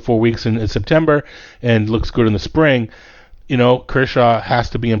pitches 3 or 4 weeks in September and looks good in the spring, Kershaw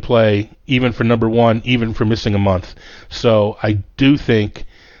has to be in play even for number one, even for missing a month. So I do think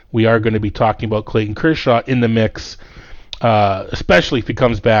we are going to be talking about Clayton Kershaw in the mix, especially if he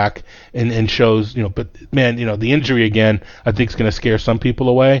comes back and shows, but man, the injury again, I think is going to scare some people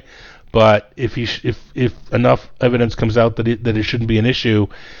away. But if enough evidence comes out that it shouldn't be an issue,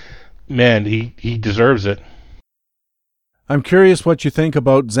 man, he deserves it. I'm curious what you think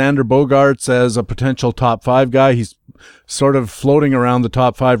about Xander Bogaerts as a potential top 5 guy. He's sort of floating around the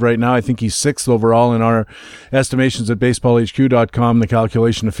top 5 right now. I think he's 6th overall in our estimations at BaseballHQ.com, the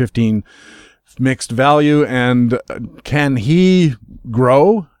calculation of 15 mixed value. And can he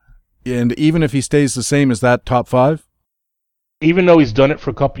grow? And even if he stays the same as that top 5? Even though he's done it for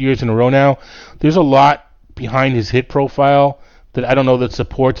a couple years in a row now, there's a lot behind his hit profile that I don't know that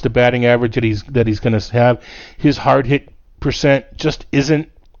supports the batting average that he's going to have. His hard hit percent just isn't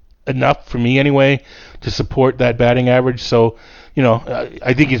enough for me anyway to support that batting average. So,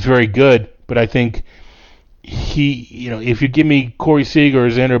 I think he's very good, but I think if you give me Corey Seager or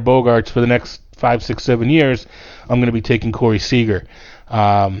Xander Bogaerts for the next 5, 6, 7 years, I'm going to be taking Corey Seager.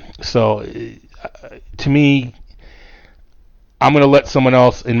 So to me, I'm going to let someone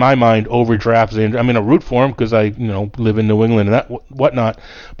else, in my mind, overdraft Xander. I'm going to root for him because I, live in New England and that whatnot.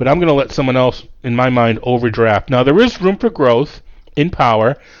 But I'm going to let someone else, in my mind, overdraft. Now, there is room for growth in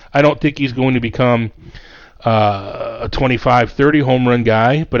power. I don't think he's going to become a 25, 30 home run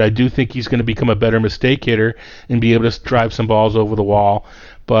guy, but I do think he's going to become a better mistake hitter and be able to drive some balls over the wall.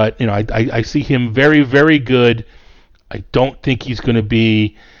 But, I see him very, very good. I don't think he's going to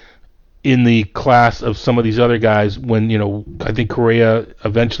be in the class of some of these other guys when, I think Correa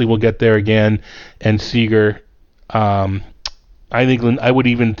eventually will get there again, and Seager. I think I would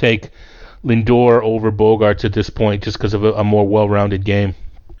even take Lindor over Bogaerts at this point just because of a more well-rounded game.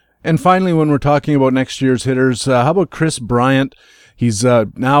 And finally, when we're talking about next year's hitters, how about Chris Bryant? He's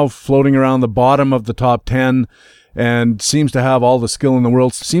now floating around the bottom of the top 10 and seems to have all the skill in the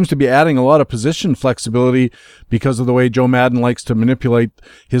world, seems to be adding a lot of position flexibility because of the way Joe Madden likes to manipulate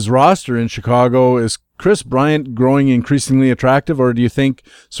his roster in Chicago. Is Chris Bryant growing increasingly attractive, or do you think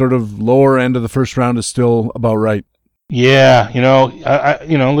sort of lower end of the first round is still about right? Yeah,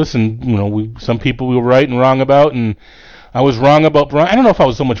 listen, some people we were right and wrong about, and I was wrong about Bryant. I don't know if I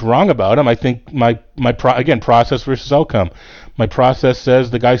was so much wrong about him. I think again, process versus outcome. My process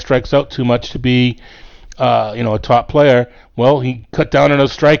says the guy strikes out too much to be a top player. Well, he cut down on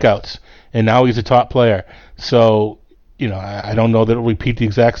those strikeouts, and now he's a top player. So, I don't know that it'll repeat the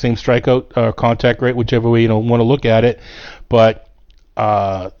exact same strikeout or contact rate, whichever way you want to look at it, but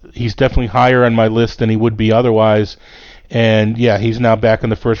he's definitely higher on my list than he would be otherwise. And yeah, he's now back in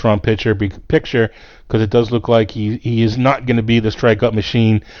the first round picture because it does look like he is not going to be the strikeout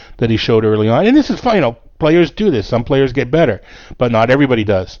machine that he showed early on. And this is fine. Players do this. Some players get better, but not everybody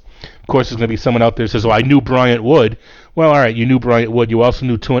does. Of course, there's going to be someone out there who says, "Well, I knew Bryant would." Well, all right, you knew Bryant would. You also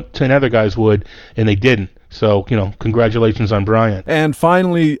knew 10 other guys would, and they didn't. So, congratulations on Bryant. And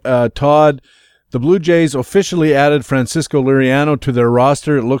finally, Todd, the Blue Jays officially added Francisco Liriano to their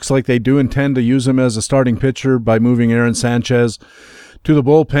roster. It looks like they do intend to use him as a starting pitcher by moving Aaron Sanchez to the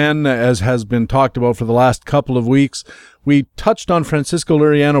bullpen, as has been talked about for the last couple of weeks. We touched on Francisco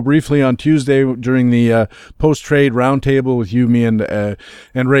Liriano briefly on Tuesday during the post-trade roundtable with you, me, and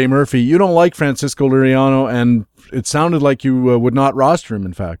Ray Murphy. You don't like Francisco Liriano, and it sounded like you would not roster him,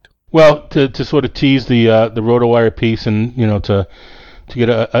 in fact. Well, to sort of tease the RotoWire piece and, to get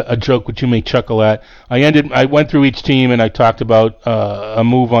a joke which you may chuckle at, I went through each team and I talked about a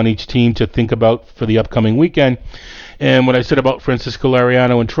move on each team to think about for the upcoming weekend. And what I said about Francisco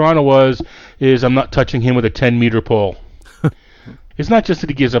Liriano in Toronto is I'm not touching him with a 10-meter pole. It's not just that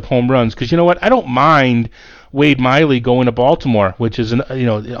he gives up home runs, because you know what? I don't mind Wade Miley going to Baltimore, which is,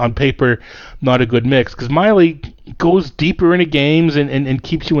 on paper, not a good mix, because Miley goes deeper into games and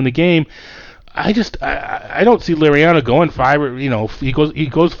keeps you in the game. I don't see Liriano going he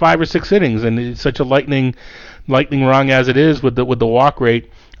goes 5 or 6 innings, and it's such a lightning wrong as it is with the walk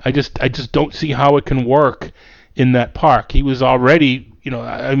rate. I just don't see how it can work in that park. He was already,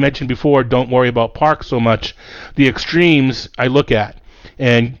 I mentioned before, don't worry about park so much. The extremes I look at,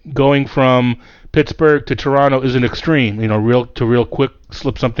 and going from Pittsburgh to Toronto is an extreme, real quick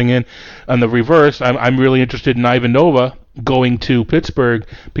slip something in. On the reverse, I'm really interested in Ivan Nova going to Pittsburgh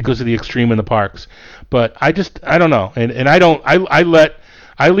because of the extreme in the parks. But I don't know, and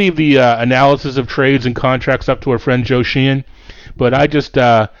I leave the analysis of trades and contracts up to our friend Joe Sheehan, but I just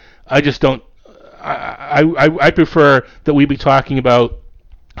don't. I prefer that we be talking about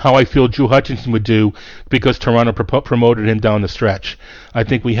how I feel Drew Hutchinson would do because Toronto promoted him down the stretch. I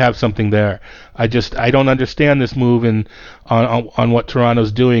think we have something there. I don't understand this move on what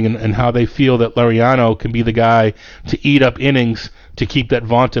Toronto's doing and how they feel that Liriano can be the guy to eat up innings to keep that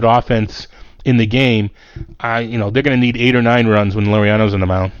vaunted offense in the game. They're going to need 8 or 9 runs when Liriano's on the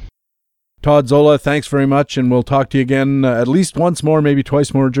mound. Todd Zola, thanks very much, and we'll talk to you again at least once more, maybe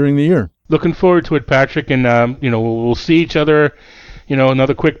twice more during the year. Looking forward to it, Patrick, and we'll see each other,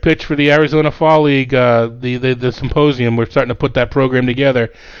 another quick pitch for the Arizona Fall League, the symposium. We're starting to put that program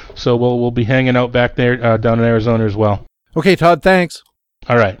together, so we'll be hanging out back there down in Arizona as well. Okay, Todd, thanks.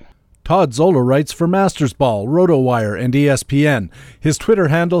 All right. Todd Zola writes for Masters Ball, RotoWire, and ESPN. His Twitter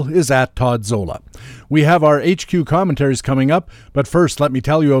handle is @ToddZola. We have our HQ commentaries coming up, but first let me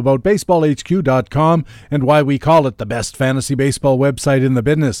tell you about BaseballHQ.com and why we call it the best fantasy baseball website in the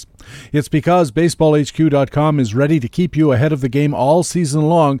business. It's because BaseballHQ.com is ready to keep you ahead of the game all season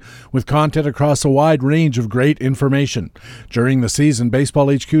long with content across a wide range of great information. During the season,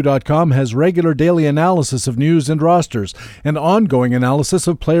 BaseballHQ.com has regular daily analysis of news and rosters and ongoing analysis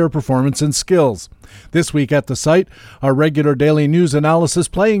of player performance and skills. This week at the site, our regular daily news analysis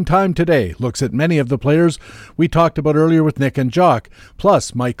Playing Time Today looks at many of the players we talked about earlier with Nick and Jock,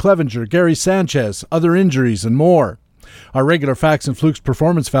 plus Mike Clevenger, Gary Sanchez, other injuries, and more. Our regular Facts and Flukes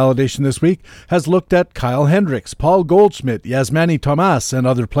performance validation this week has looked at Kyle Hendricks, Paul Goldschmidt, Yasmani Tomas, and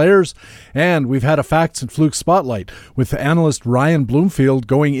other players, and we've had a Facts and Flukes spotlight with analyst Ryan Bloomfield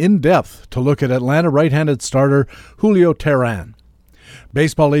going in depth to look at Atlanta right-handed starter Julio Teheran.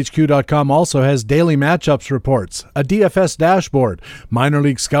 BaseballHQ.com also has daily matchups reports, a DFS dashboard, minor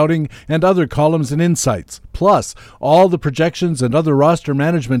league scouting, and other columns and insights, plus all the projections and other roster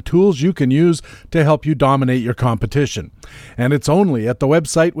management tools you can use to help you dominate your competition. And it's only at the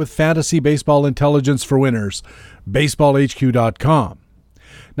website with fantasy baseball intelligence for winners, BaseballHQ.com.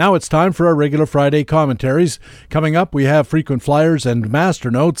 Now it's time for our regular Friday commentaries. Coming up, we have frequent flyers and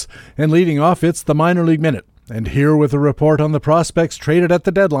master notes, and leading off, it's the Minor League Minute. And here with a report on the prospects traded at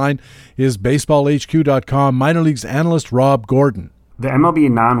the deadline is BaseballHQ.com minor leagues analyst Rob Gordon. The MLB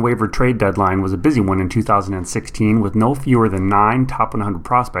non-waiver trade deadline was a busy one in 2016 with no fewer than 9 top 100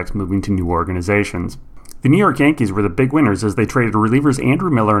 prospects moving to new organizations. The New York Yankees were the big winners as they traded relievers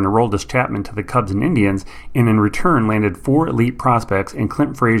Andrew Miller and Aroldis Chapman to the Cubs and Indians, and in return landed 4 elite prospects in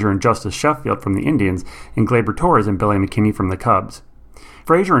Clint Frazier and Justice Sheffield from the Indians, and Gleyber Torres and Billy McKinney from the Cubs.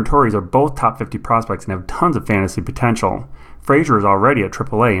 Frazier and Torres are both top 50 prospects and have tons of fantasy potential. Frazier is already at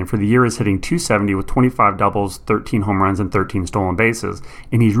AAA and for the year is hitting .270 with 25 doubles, 13 home runs, and 13 stolen bases,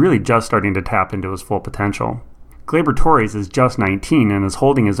 and he's really just starting to tap into his full potential. Gleyber Torres is just 19 and is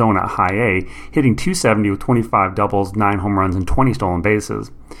holding his own at high A, hitting .270 with 25 doubles, 9 home runs, and 20 stolen bases.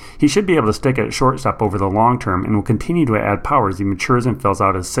 He should be able to stick at shortstop over the long term and will continue to add power as he matures and fills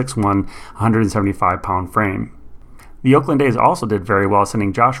out his 6'1", 175-pound frame. The Oakland A's also did very well,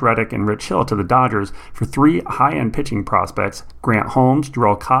 sending Josh Reddick and Rich Hill to the Dodgers for 3 high-end pitching prospects, Grant Holmes,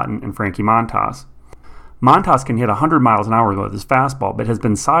 Jarrell Cotton, and Frankie Montas. Montas can hit 100 miles an hour with his fastball, but has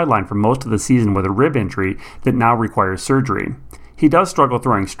been sidelined for most of the season with a rib injury that now requires surgery. He does struggle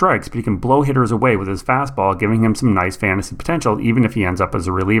throwing strikes, but he can blow hitters away with his fastball, giving him some nice fantasy potential even if he ends up as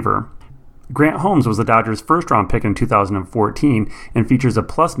a reliever. Grant Holmes was the Dodgers' first-round pick in 2014 and features a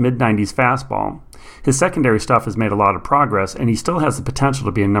plus mid-90s fastball. His secondary stuff has made a lot of progress, and he still has the potential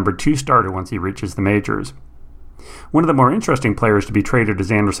to be a number 2 starter once he reaches the majors. One of the more interesting players to be traded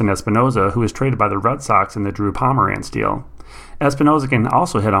is Anderson Espinoza, who was traded by the Red Sox in the Drew Pomeranz deal. Espinoza can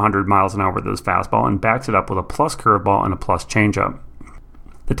also hit 100 miles an hour with his fastball and backs it up with a plus curveball and a plus changeup.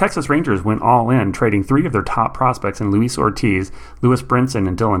 The Texas Rangers went all in, trading 3 of their top prospects in Luis Ortiz, Lewis Brinson,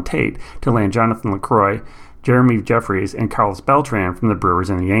 and Dylan Tate to land Jonathan LaCroix, Jeremy Jeffries, and Carlos Beltran from the Brewers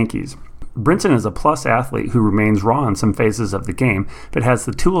and the Yankees. Brinson is a plus athlete who remains raw in some phases of the game, but has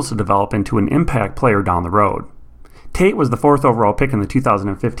the tools to develop into an impact player down the road. Tate was the 4th overall pick in the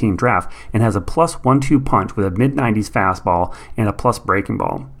 2015 draft and has a plus 1-2 punch with a mid-90s fastball and a plus breaking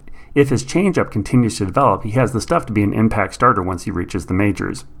ball. If his changeup continues to develop, he has the stuff to be an impact starter once he reaches the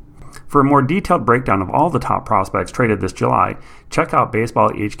majors. For a more detailed breakdown of all the top prospects traded this July, check out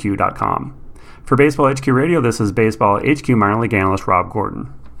BaseballHQ.com. For Baseball HQ Radio, this is Baseball HQ minor league analyst Rob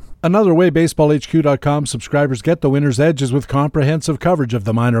Gordon. Another way BaseballHQ.com subscribers get the winner's edge is with comprehensive coverage of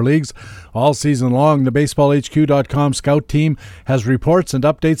the minor leagues. All season long, the BaseballHQ.com scout team has reports and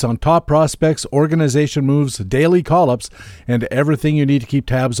updates on top prospects, organization moves, daily call-ups, and everything you need to keep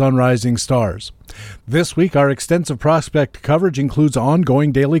tabs on rising stars. This week, our extensive prospect coverage includes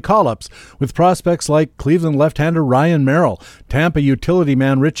ongoing daily call-ups with prospects like Cleveland left-hander Ryan Merrill, Tampa utility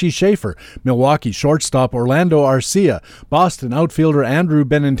man Richie Schaefer, Milwaukee shortstop Orlando Arcia, Boston outfielder Andrew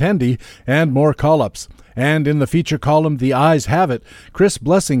Benintendi, and more call-ups. And in the feature column, The Eyes Have It, Chris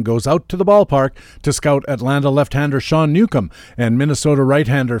Blessing goes out to the ballpark to scout Atlanta left-hander Sean Newcomb and Minnesota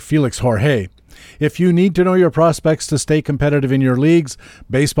right-hander Felix Jorge. If you need to know your prospects to stay competitive in your leagues,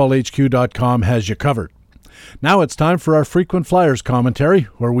 BaseballHQ.com has you covered. Now it's time for our Frequent Flyers commentary,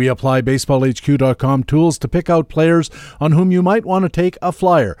 where we apply BaseballHQ.com tools to pick out players on whom you might want to take a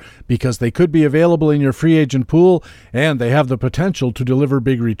flyer, because they could be available in your free agent pool, and they have the potential to deliver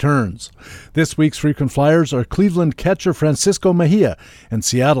big returns. This week's Frequent Flyers are Cleveland catcher Francisco Mejia and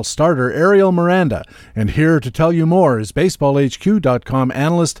Seattle starter Ariel Miranda. And here to tell you more is BaseballHQ.com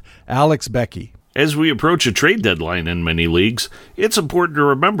analyst Alex Becky. As we approach a trade deadline in many leagues, it's important to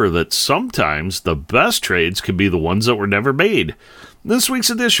remember that sometimes the best trades can be the ones that were never made. This week's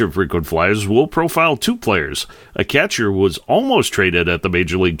edition of Frequent Flyers will profile two players. A catcher who was almost traded at the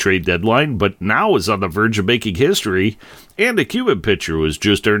Major League trade deadline, but now is on the verge of making history, and a Cuban pitcher who has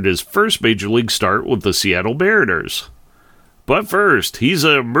just earned his first Major League start with the Seattle Mariners. But first, he's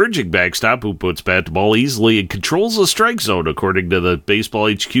an emerging backstop who puts bat to ball easily and controls the strike zone, according to the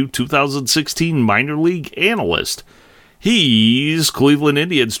Baseball HQ 2016 minor league analyst. He's Cleveland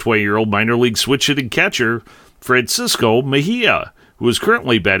Indians' 20-year-old minor league switch-hitting catcher, Francisco Mejia, who is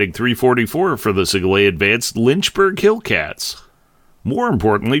currently batting .344 for the single-A advanced Lynchburg Hillcats. More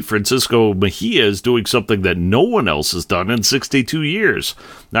importantly, Francisco Mejia is doing something that no one else has done in 62 years.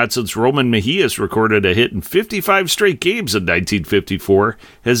 Not since Roman Mejias recorded a hit in 55 straight games in 1954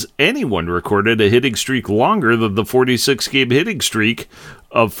 has anyone recorded a hitting streak longer than the 46-game hitting streak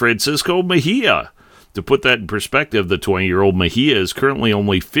of Francisco Mejia. To put that in perspective, the 20-year-old Mejia is currently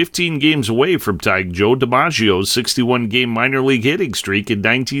only 15 games away from tying Joe DiMaggio's 61-game minor league hitting streak in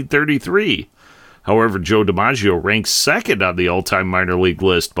 1933. However, Joe DiMaggio ranks second on the all-time minor league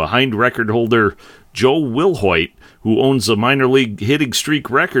list behind record holder Joe Wilhoit, who owns a minor league hitting streak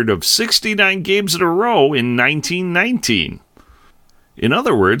record of 69 games in a row in 1919. In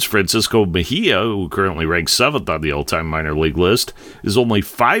other words, Francisco Mejia, who currently ranks 7th on the all-time minor league list, is only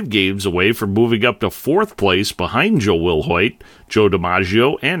 5 games away from moving up to 4th place behind Joe Wilhoit, Joe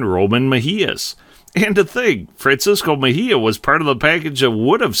DiMaggio, and Roman Mejias. And to think, Francisco Mejia was part of the package that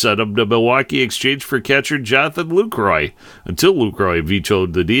would have sent him to Milwaukee in exchange for catcher Jonathan Lucroy, until Lucroy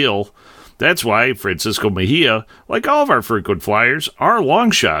vetoed the deal. That's why Francisco Mejia, like all of our frequent flyers, are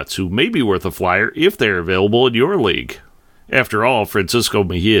long shots who may be worth a flyer if they're available in your league. After all, Francisco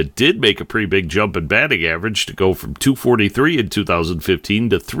Mejia did make a pretty big jump in batting average to go from .243 in 2015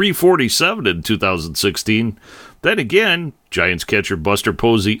 to .347 in 2016. Then again, Giants catcher Buster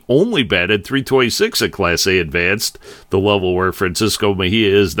Posey only batted .326 at Class A Advanced, the level where Francisco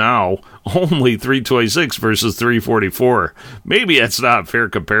Mejia is now, only .326 versus .344. Maybe that's not a fair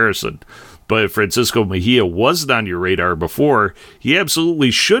comparison. But if Francisco Mejia wasn't on your radar before, he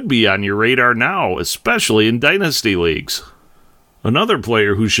absolutely should be on your radar now, especially in Dynasty Leagues. Another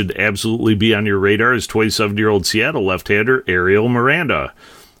player who should absolutely be on your radar is 27-year-old Seattle left-hander Ariel Miranda.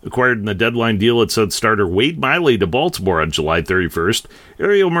 Acquired in the deadline deal that sent starter Wade Miley to Baltimore on July 31st,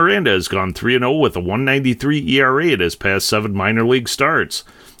 Ariel Miranda has gone 3-0 with a 1.93 ERA in his past 7 minor league starts.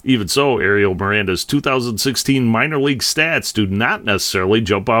 Even so, Ariel Miranda's 2016 minor league stats do not necessarily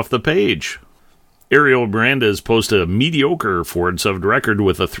jump off the page. Ariel Miranda has posted a mediocre 4-7 record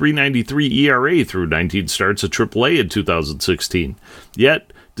with a 3.93 ERA through 19 starts at AAA in 2016.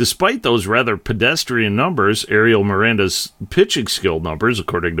 Yet, despite those rather pedestrian numbers, Ariel Miranda's pitching skill numbers,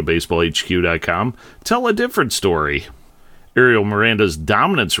 according to BaseballHQ.com, tell a different story. Ariel Miranda's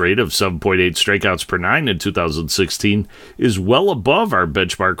dominance rate of 7.8 strikeouts per 9 in 2016 is well above our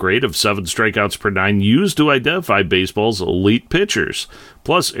benchmark rate of 7 strikeouts per 9 used to identify baseball's elite pitchers.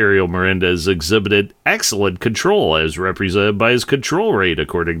 Plus, Ariel Miranda has exhibited excellent control, as represented by his control rate,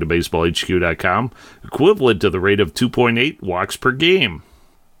 according to BaseballHQ.com, equivalent to the rate of 2.8 walks per game.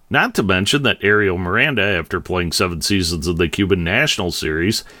 Not to mention that Ariel Miranda, after playing 7 seasons in the Cuban National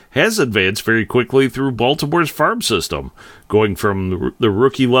Series, has advanced very quickly through Baltimore's farm system, going from the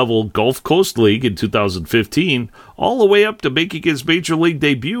rookie-level Gulf Coast League in 2015 all the way up to making his major league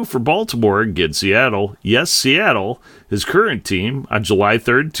debut for Baltimore against Seattle, yes, Seattle, his current team, on July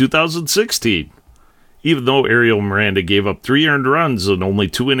 3rd, 2016. Even though Ariel Miranda gave up 3 earned runs and only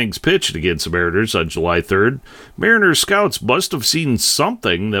 2 innings pitched against the Mariners on July 3rd, Mariners scouts must have seen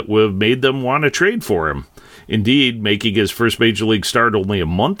something that would have made them want to trade for him. Indeed, making his first Major League start only a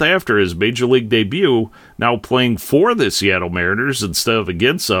month after his Major League debut, now playing for the Seattle Mariners instead of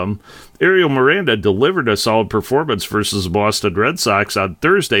against them, Ariel Miranda delivered a solid performance versus the Boston Red Sox on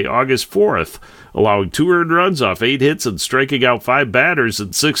Thursday, August 4th, allowing 2 earned runs off 8 hits and striking out 5 batters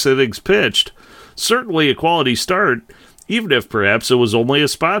in 6 innings pitched. Certainly a quality start, even if perhaps it was only a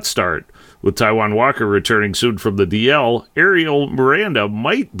spot start. With Taijuan Walker returning soon from the DL, Ariel Miranda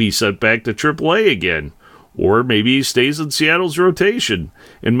might be sent back to AAA again. Or maybe he stays in Seattle's rotation,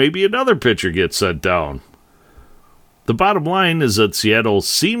 and maybe another pitcher gets sent down. The bottom line is that Seattle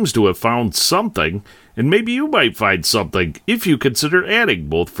seems to have found something, And maybe you might find something if you consider adding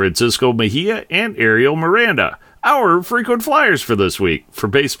both Francisco Mejia and Ariel Miranda, our frequent flyers for this week. For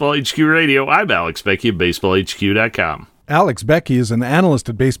Baseball HQ Radio, I'm Alex Becky of BaseballHQ.com. Alex Becky is an analyst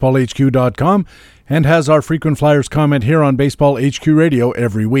at BaseballHQ.com and has our frequent flyers comment here on Baseball HQ Radio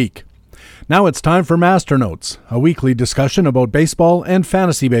every week. Now it's time for Master Notes, a weekly discussion about baseball and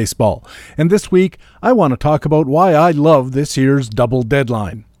fantasy baseball. And this week, I want to talk about why I love this year's double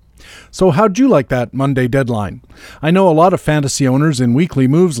deadline. So how'd you like that Monday deadline? I know a lot of fantasy owners in weekly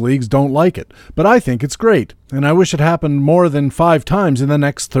moves leagues don't like it, but I think it's great, and I wish it happened more than 5 times in the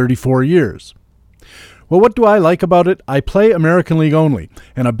next 34 years. Well, what do I like about it? I play American League only,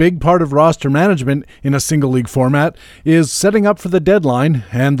 and a big part of roster management in a single league format is setting up for the deadline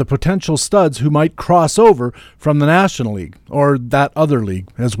and the potential studs who might cross over from the National League, or that other league,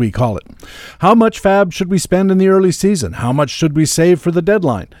 as we call it. How much fab should we spend in the early season? How much should we save for the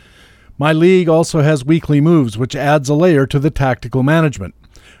deadline? My league also has weekly moves, which adds a layer to the tactical management.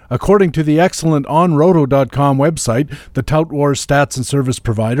 According to the excellent OnRoto.com website, the Tout Wars stats and service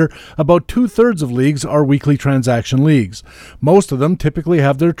provider, about 2/3 of leagues are weekly transaction leagues. Most of them typically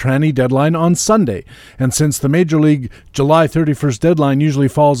have their tranny deadline on Sunday, and since the Major League July 31st deadline usually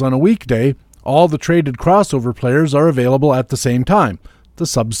falls on a weekday, all the traded crossover players are available at the same time, the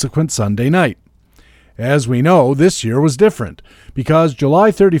subsequent Sunday night. As we know, this year was different. Because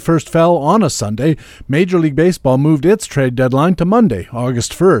July 31st fell on a Sunday, Major League Baseball moved its trade deadline to Monday,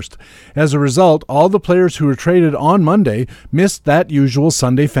 August 1st. As a result, all the players who were traded on Monday missed that usual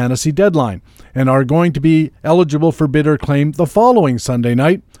Sunday fantasy deadline and are going to be eligible for bid or claim the following Sunday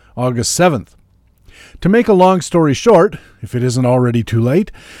night, August 7th. To make a long story short, if it isn't already too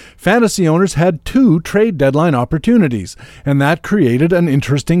late, fantasy owners had 2 trade deadline opportunities, and that created an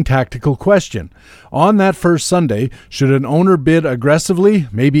interesting tactical question. On that first Sunday, should an owner bid aggressively,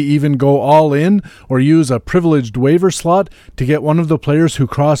 maybe even go all in, or use a privileged waiver slot to get one of the players who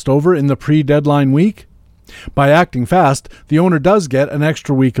crossed over in the pre-deadline week? By acting fast, the owner does get an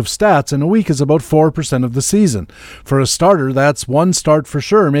extra week of stats, and a week is about 4% of the season. For a starter, that's 1 start for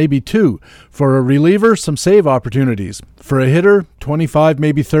sure, maybe 2. For a reliever, some save opportunities. For a hitter, 25,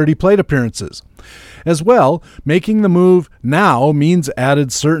 maybe 30 plate appearances. As well, making the move now means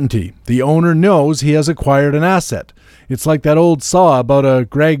added certainty. The owner knows he has acquired an asset. It's like that old saw about a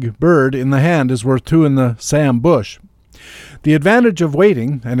Greg Bird in the hand is worth 2 in the Sam Bush. The advantage of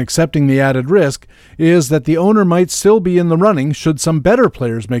waiting and accepting the added risk is that the owner might still be in the running should some better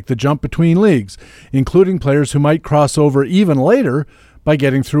players make the jump between leagues, including players who might cross over even later by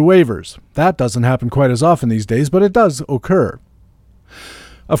getting through waivers. That doesn't happen quite as often these days, but it does occur.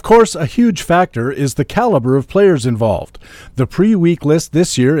 Of course, a huge factor is the caliber of players involved. The pre-week list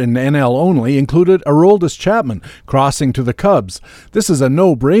this year in NL only included Aroldis Chapman crossing to the Cubs. This is a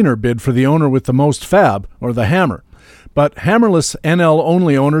no-brainer bid for the owner with the most fab, or the hammer. But hammerless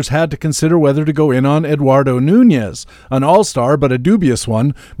NL-only owners had to consider whether to go in on Eduardo Nunez, an all-star but a dubious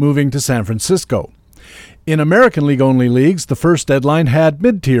one, moving to San Francisco. In American League-only leagues, the first deadline had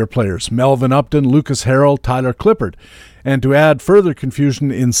mid-tier players, Melvin Upton, Lucas Harrell, Tyler Clippard. And to add further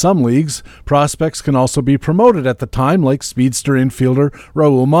confusion in some leagues, prospects can also be promoted at the time, like speedster infielder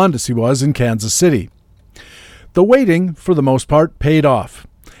Raul Mondesi was in Kansas City. The waiting, for the most part, paid off.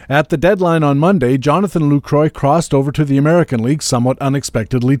 At the deadline on Monday, Jonathan Lucroy crossed over to the American League somewhat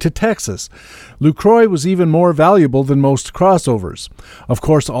unexpectedly to Texas. Lucroy was even more valuable than most crossovers. Of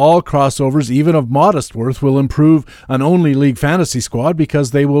course, all crossovers, even of modest worth, will improve an only league fantasy squad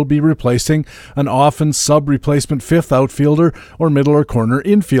because they will be replacing an often sub-replacement fifth outfielder or middle or corner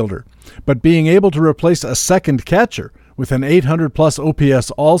infielder. But being able to replace a second catcher with an 800-plus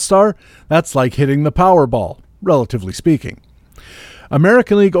OPS all-star, that's like hitting the Powerball, relatively speaking.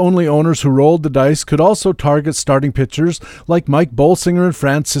 American League-only owners who rolled the dice could also target starting pitchers like Mike Bolsinger and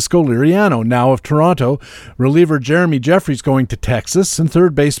Francisco Liriano, now of Toronto, reliever Jeremy Jeffries going to Texas, and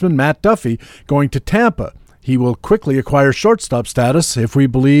third baseman Matt Duffy going to Tampa. He will quickly acquire shortstop status if we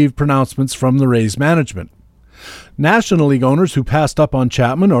believe pronouncements from the Rays management. National League owners who passed up on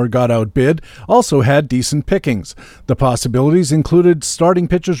Chapman or got outbid also had decent pickings. The possibilities included starting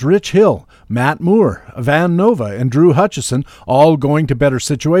pitchers Rich Hill, Matt Moore, Van Nova, and Drew Hutchison, all going to better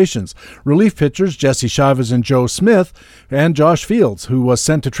situations. Relief pitchers Jesse Chavez and Joe Smith, and Josh Fields, who was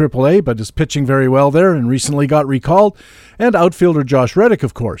sent to AAA but is pitching very well there and recently got recalled, and outfielder Josh Reddick,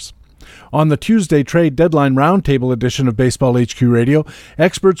 of course. On the Tuesday trade deadline roundtable edition of Baseball HQ Radio,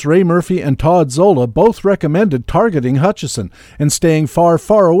 experts Ray Murphy and Todd Zola both recommended targeting Hutchison and staying far,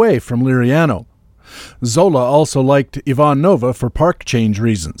 far away from Liriano. Zola also liked Ivan Nova for park change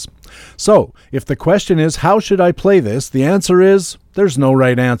reasons. So, if the question is, how should I play this? The answer is, there's no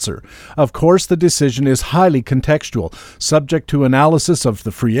right answer. Of course, the decision is highly contextual, subject to analysis of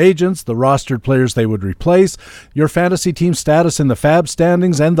the free agents, the rostered players they would replace, your fantasy team status in the FAB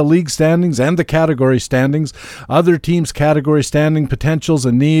standings and the league standings and the category standings, other teams' category standing potentials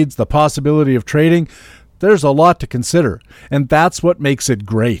and needs, the possibility of trading. There's a lot to consider, and that's what makes it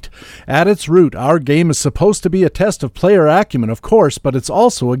great. At its root, our game is supposed to be a test of player acumen, of course, but it's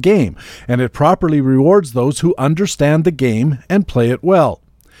also a game, and it properly rewards those who understand the game and play it well.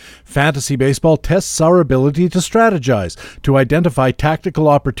 Fantasy baseball tests our ability to strategize, to identify tactical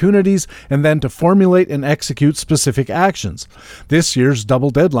opportunities, and then to formulate and execute specific actions. This year's double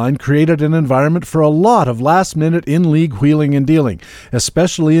deadline created an environment for a lot of last-minute in-league wheeling and dealing,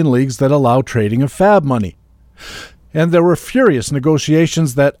 especially in leagues that allow trading of FAB money. And there were furious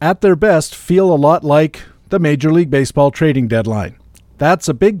negotiations that, at their best, feel a lot like the Major League Baseball trading deadline. That's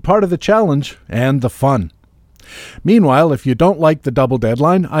a big part of the challenge and the fun. Meanwhile, if you don't like the double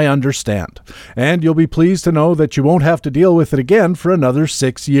deadline, I understand. And you'll be pleased to know that you won't have to deal with it again for another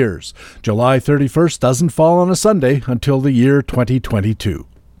 6 years. July 31st doesn't fall on a Sunday until the year 2022.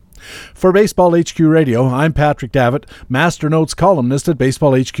 For Baseball HQ Radio, I'm Patrick Davitt, Master Notes columnist at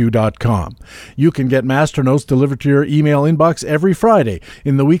BaseballHQ.com. You can get Master Notes delivered to your email inbox every Friday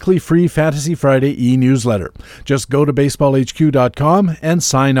in the weekly free Fantasy Friday e-newsletter. Just go to BaseballHQ.com and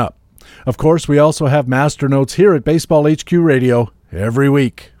sign up. Of course, we also have Master Notes here at Baseball HQ Radio every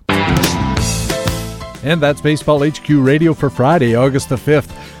week. And that's Baseball HQ Radio for Friday, August the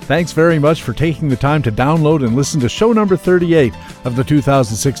 5th. Thanks very much for taking the time to download and listen to show number 38 of the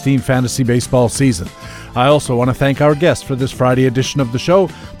 2016 Fantasy Baseball season. I also want to thank our guest for this Friday edition of the show,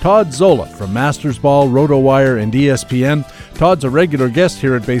 Todd Zola from Masters Ball, RotoWire, and ESPN. Todd's a regular guest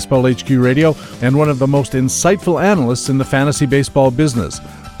here at Baseball HQ Radio and one of the most insightful analysts in the fantasy baseball business.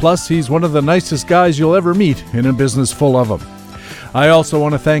 Plus, he's one of the nicest guys you'll ever meet in a business full of them. I also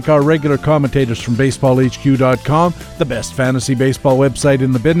want to thank our regular commentators from BaseballHQ.com, the best fantasy baseball website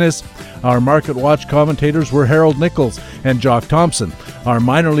in the business. Our Market Watch commentators were Harold Nichols and Jock Thompson. Our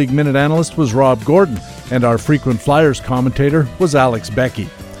Minor League Minute analyst was Rob Gordon, and our Frequent Flyers commentator was Alex Becky.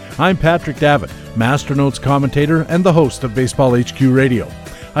 I'm Patrick Davitt, Master Notes commentator and the host of Baseball HQ Radio.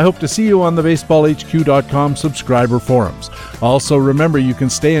 I hope to see you on the BaseballHQ.com subscriber forums. Also, remember you can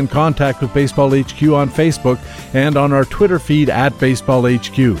stay in contact with Baseball HQ on Facebook and on our Twitter feed at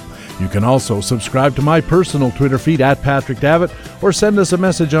BaseballHQ. You can also subscribe to my personal Twitter feed at Patrick Davitt or send us a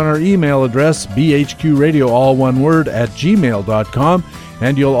message on our email address, bhqradio, all one word, at gmail.com,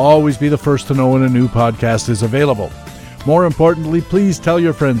 and you'll always be the first to know when a new podcast is available. More importantly, please tell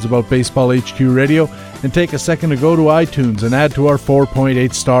your friends about Baseball HQ Radio and take a second to go to iTunes and add to our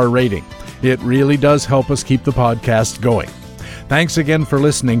 4.8-star rating. It really does help us keep the podcast going. Thanks again for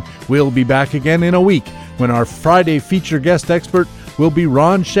listening. We'll be back again in a week when our Friday feature guest expert will be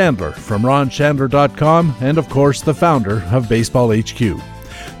Ron Chandler from RonChandler.com and, of course, the founder of Baseball HQ.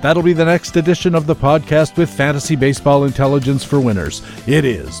 That'll be the next edition of the podcast with fantasy baseball intelligence for winners. It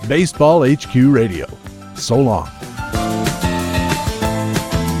is Baseball HQ Radio. So long.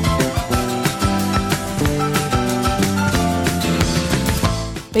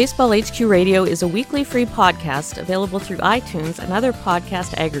 Baseball HQ Radio is a weekly free podcast available through iTunes and other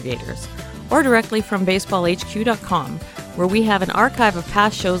podcast aggregators, or directly from BaseballHQ.com, where we have an archive of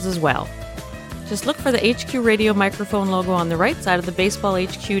past shows as well. Just look for the HQ Radio microphone logo on the right side of the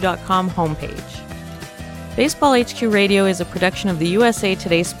BaseballHQ.com homepage. Baseball HQ Radio is a production of the USA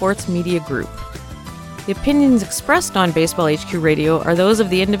Today Sports Media Group. The opinions expressed on Baseball HQ Radio are those of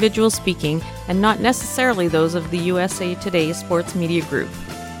the individual speaking and not necessarily those of the USA Today Sports Media Group.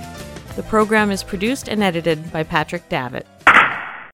 The program is produced and edited by Patrick Davitt.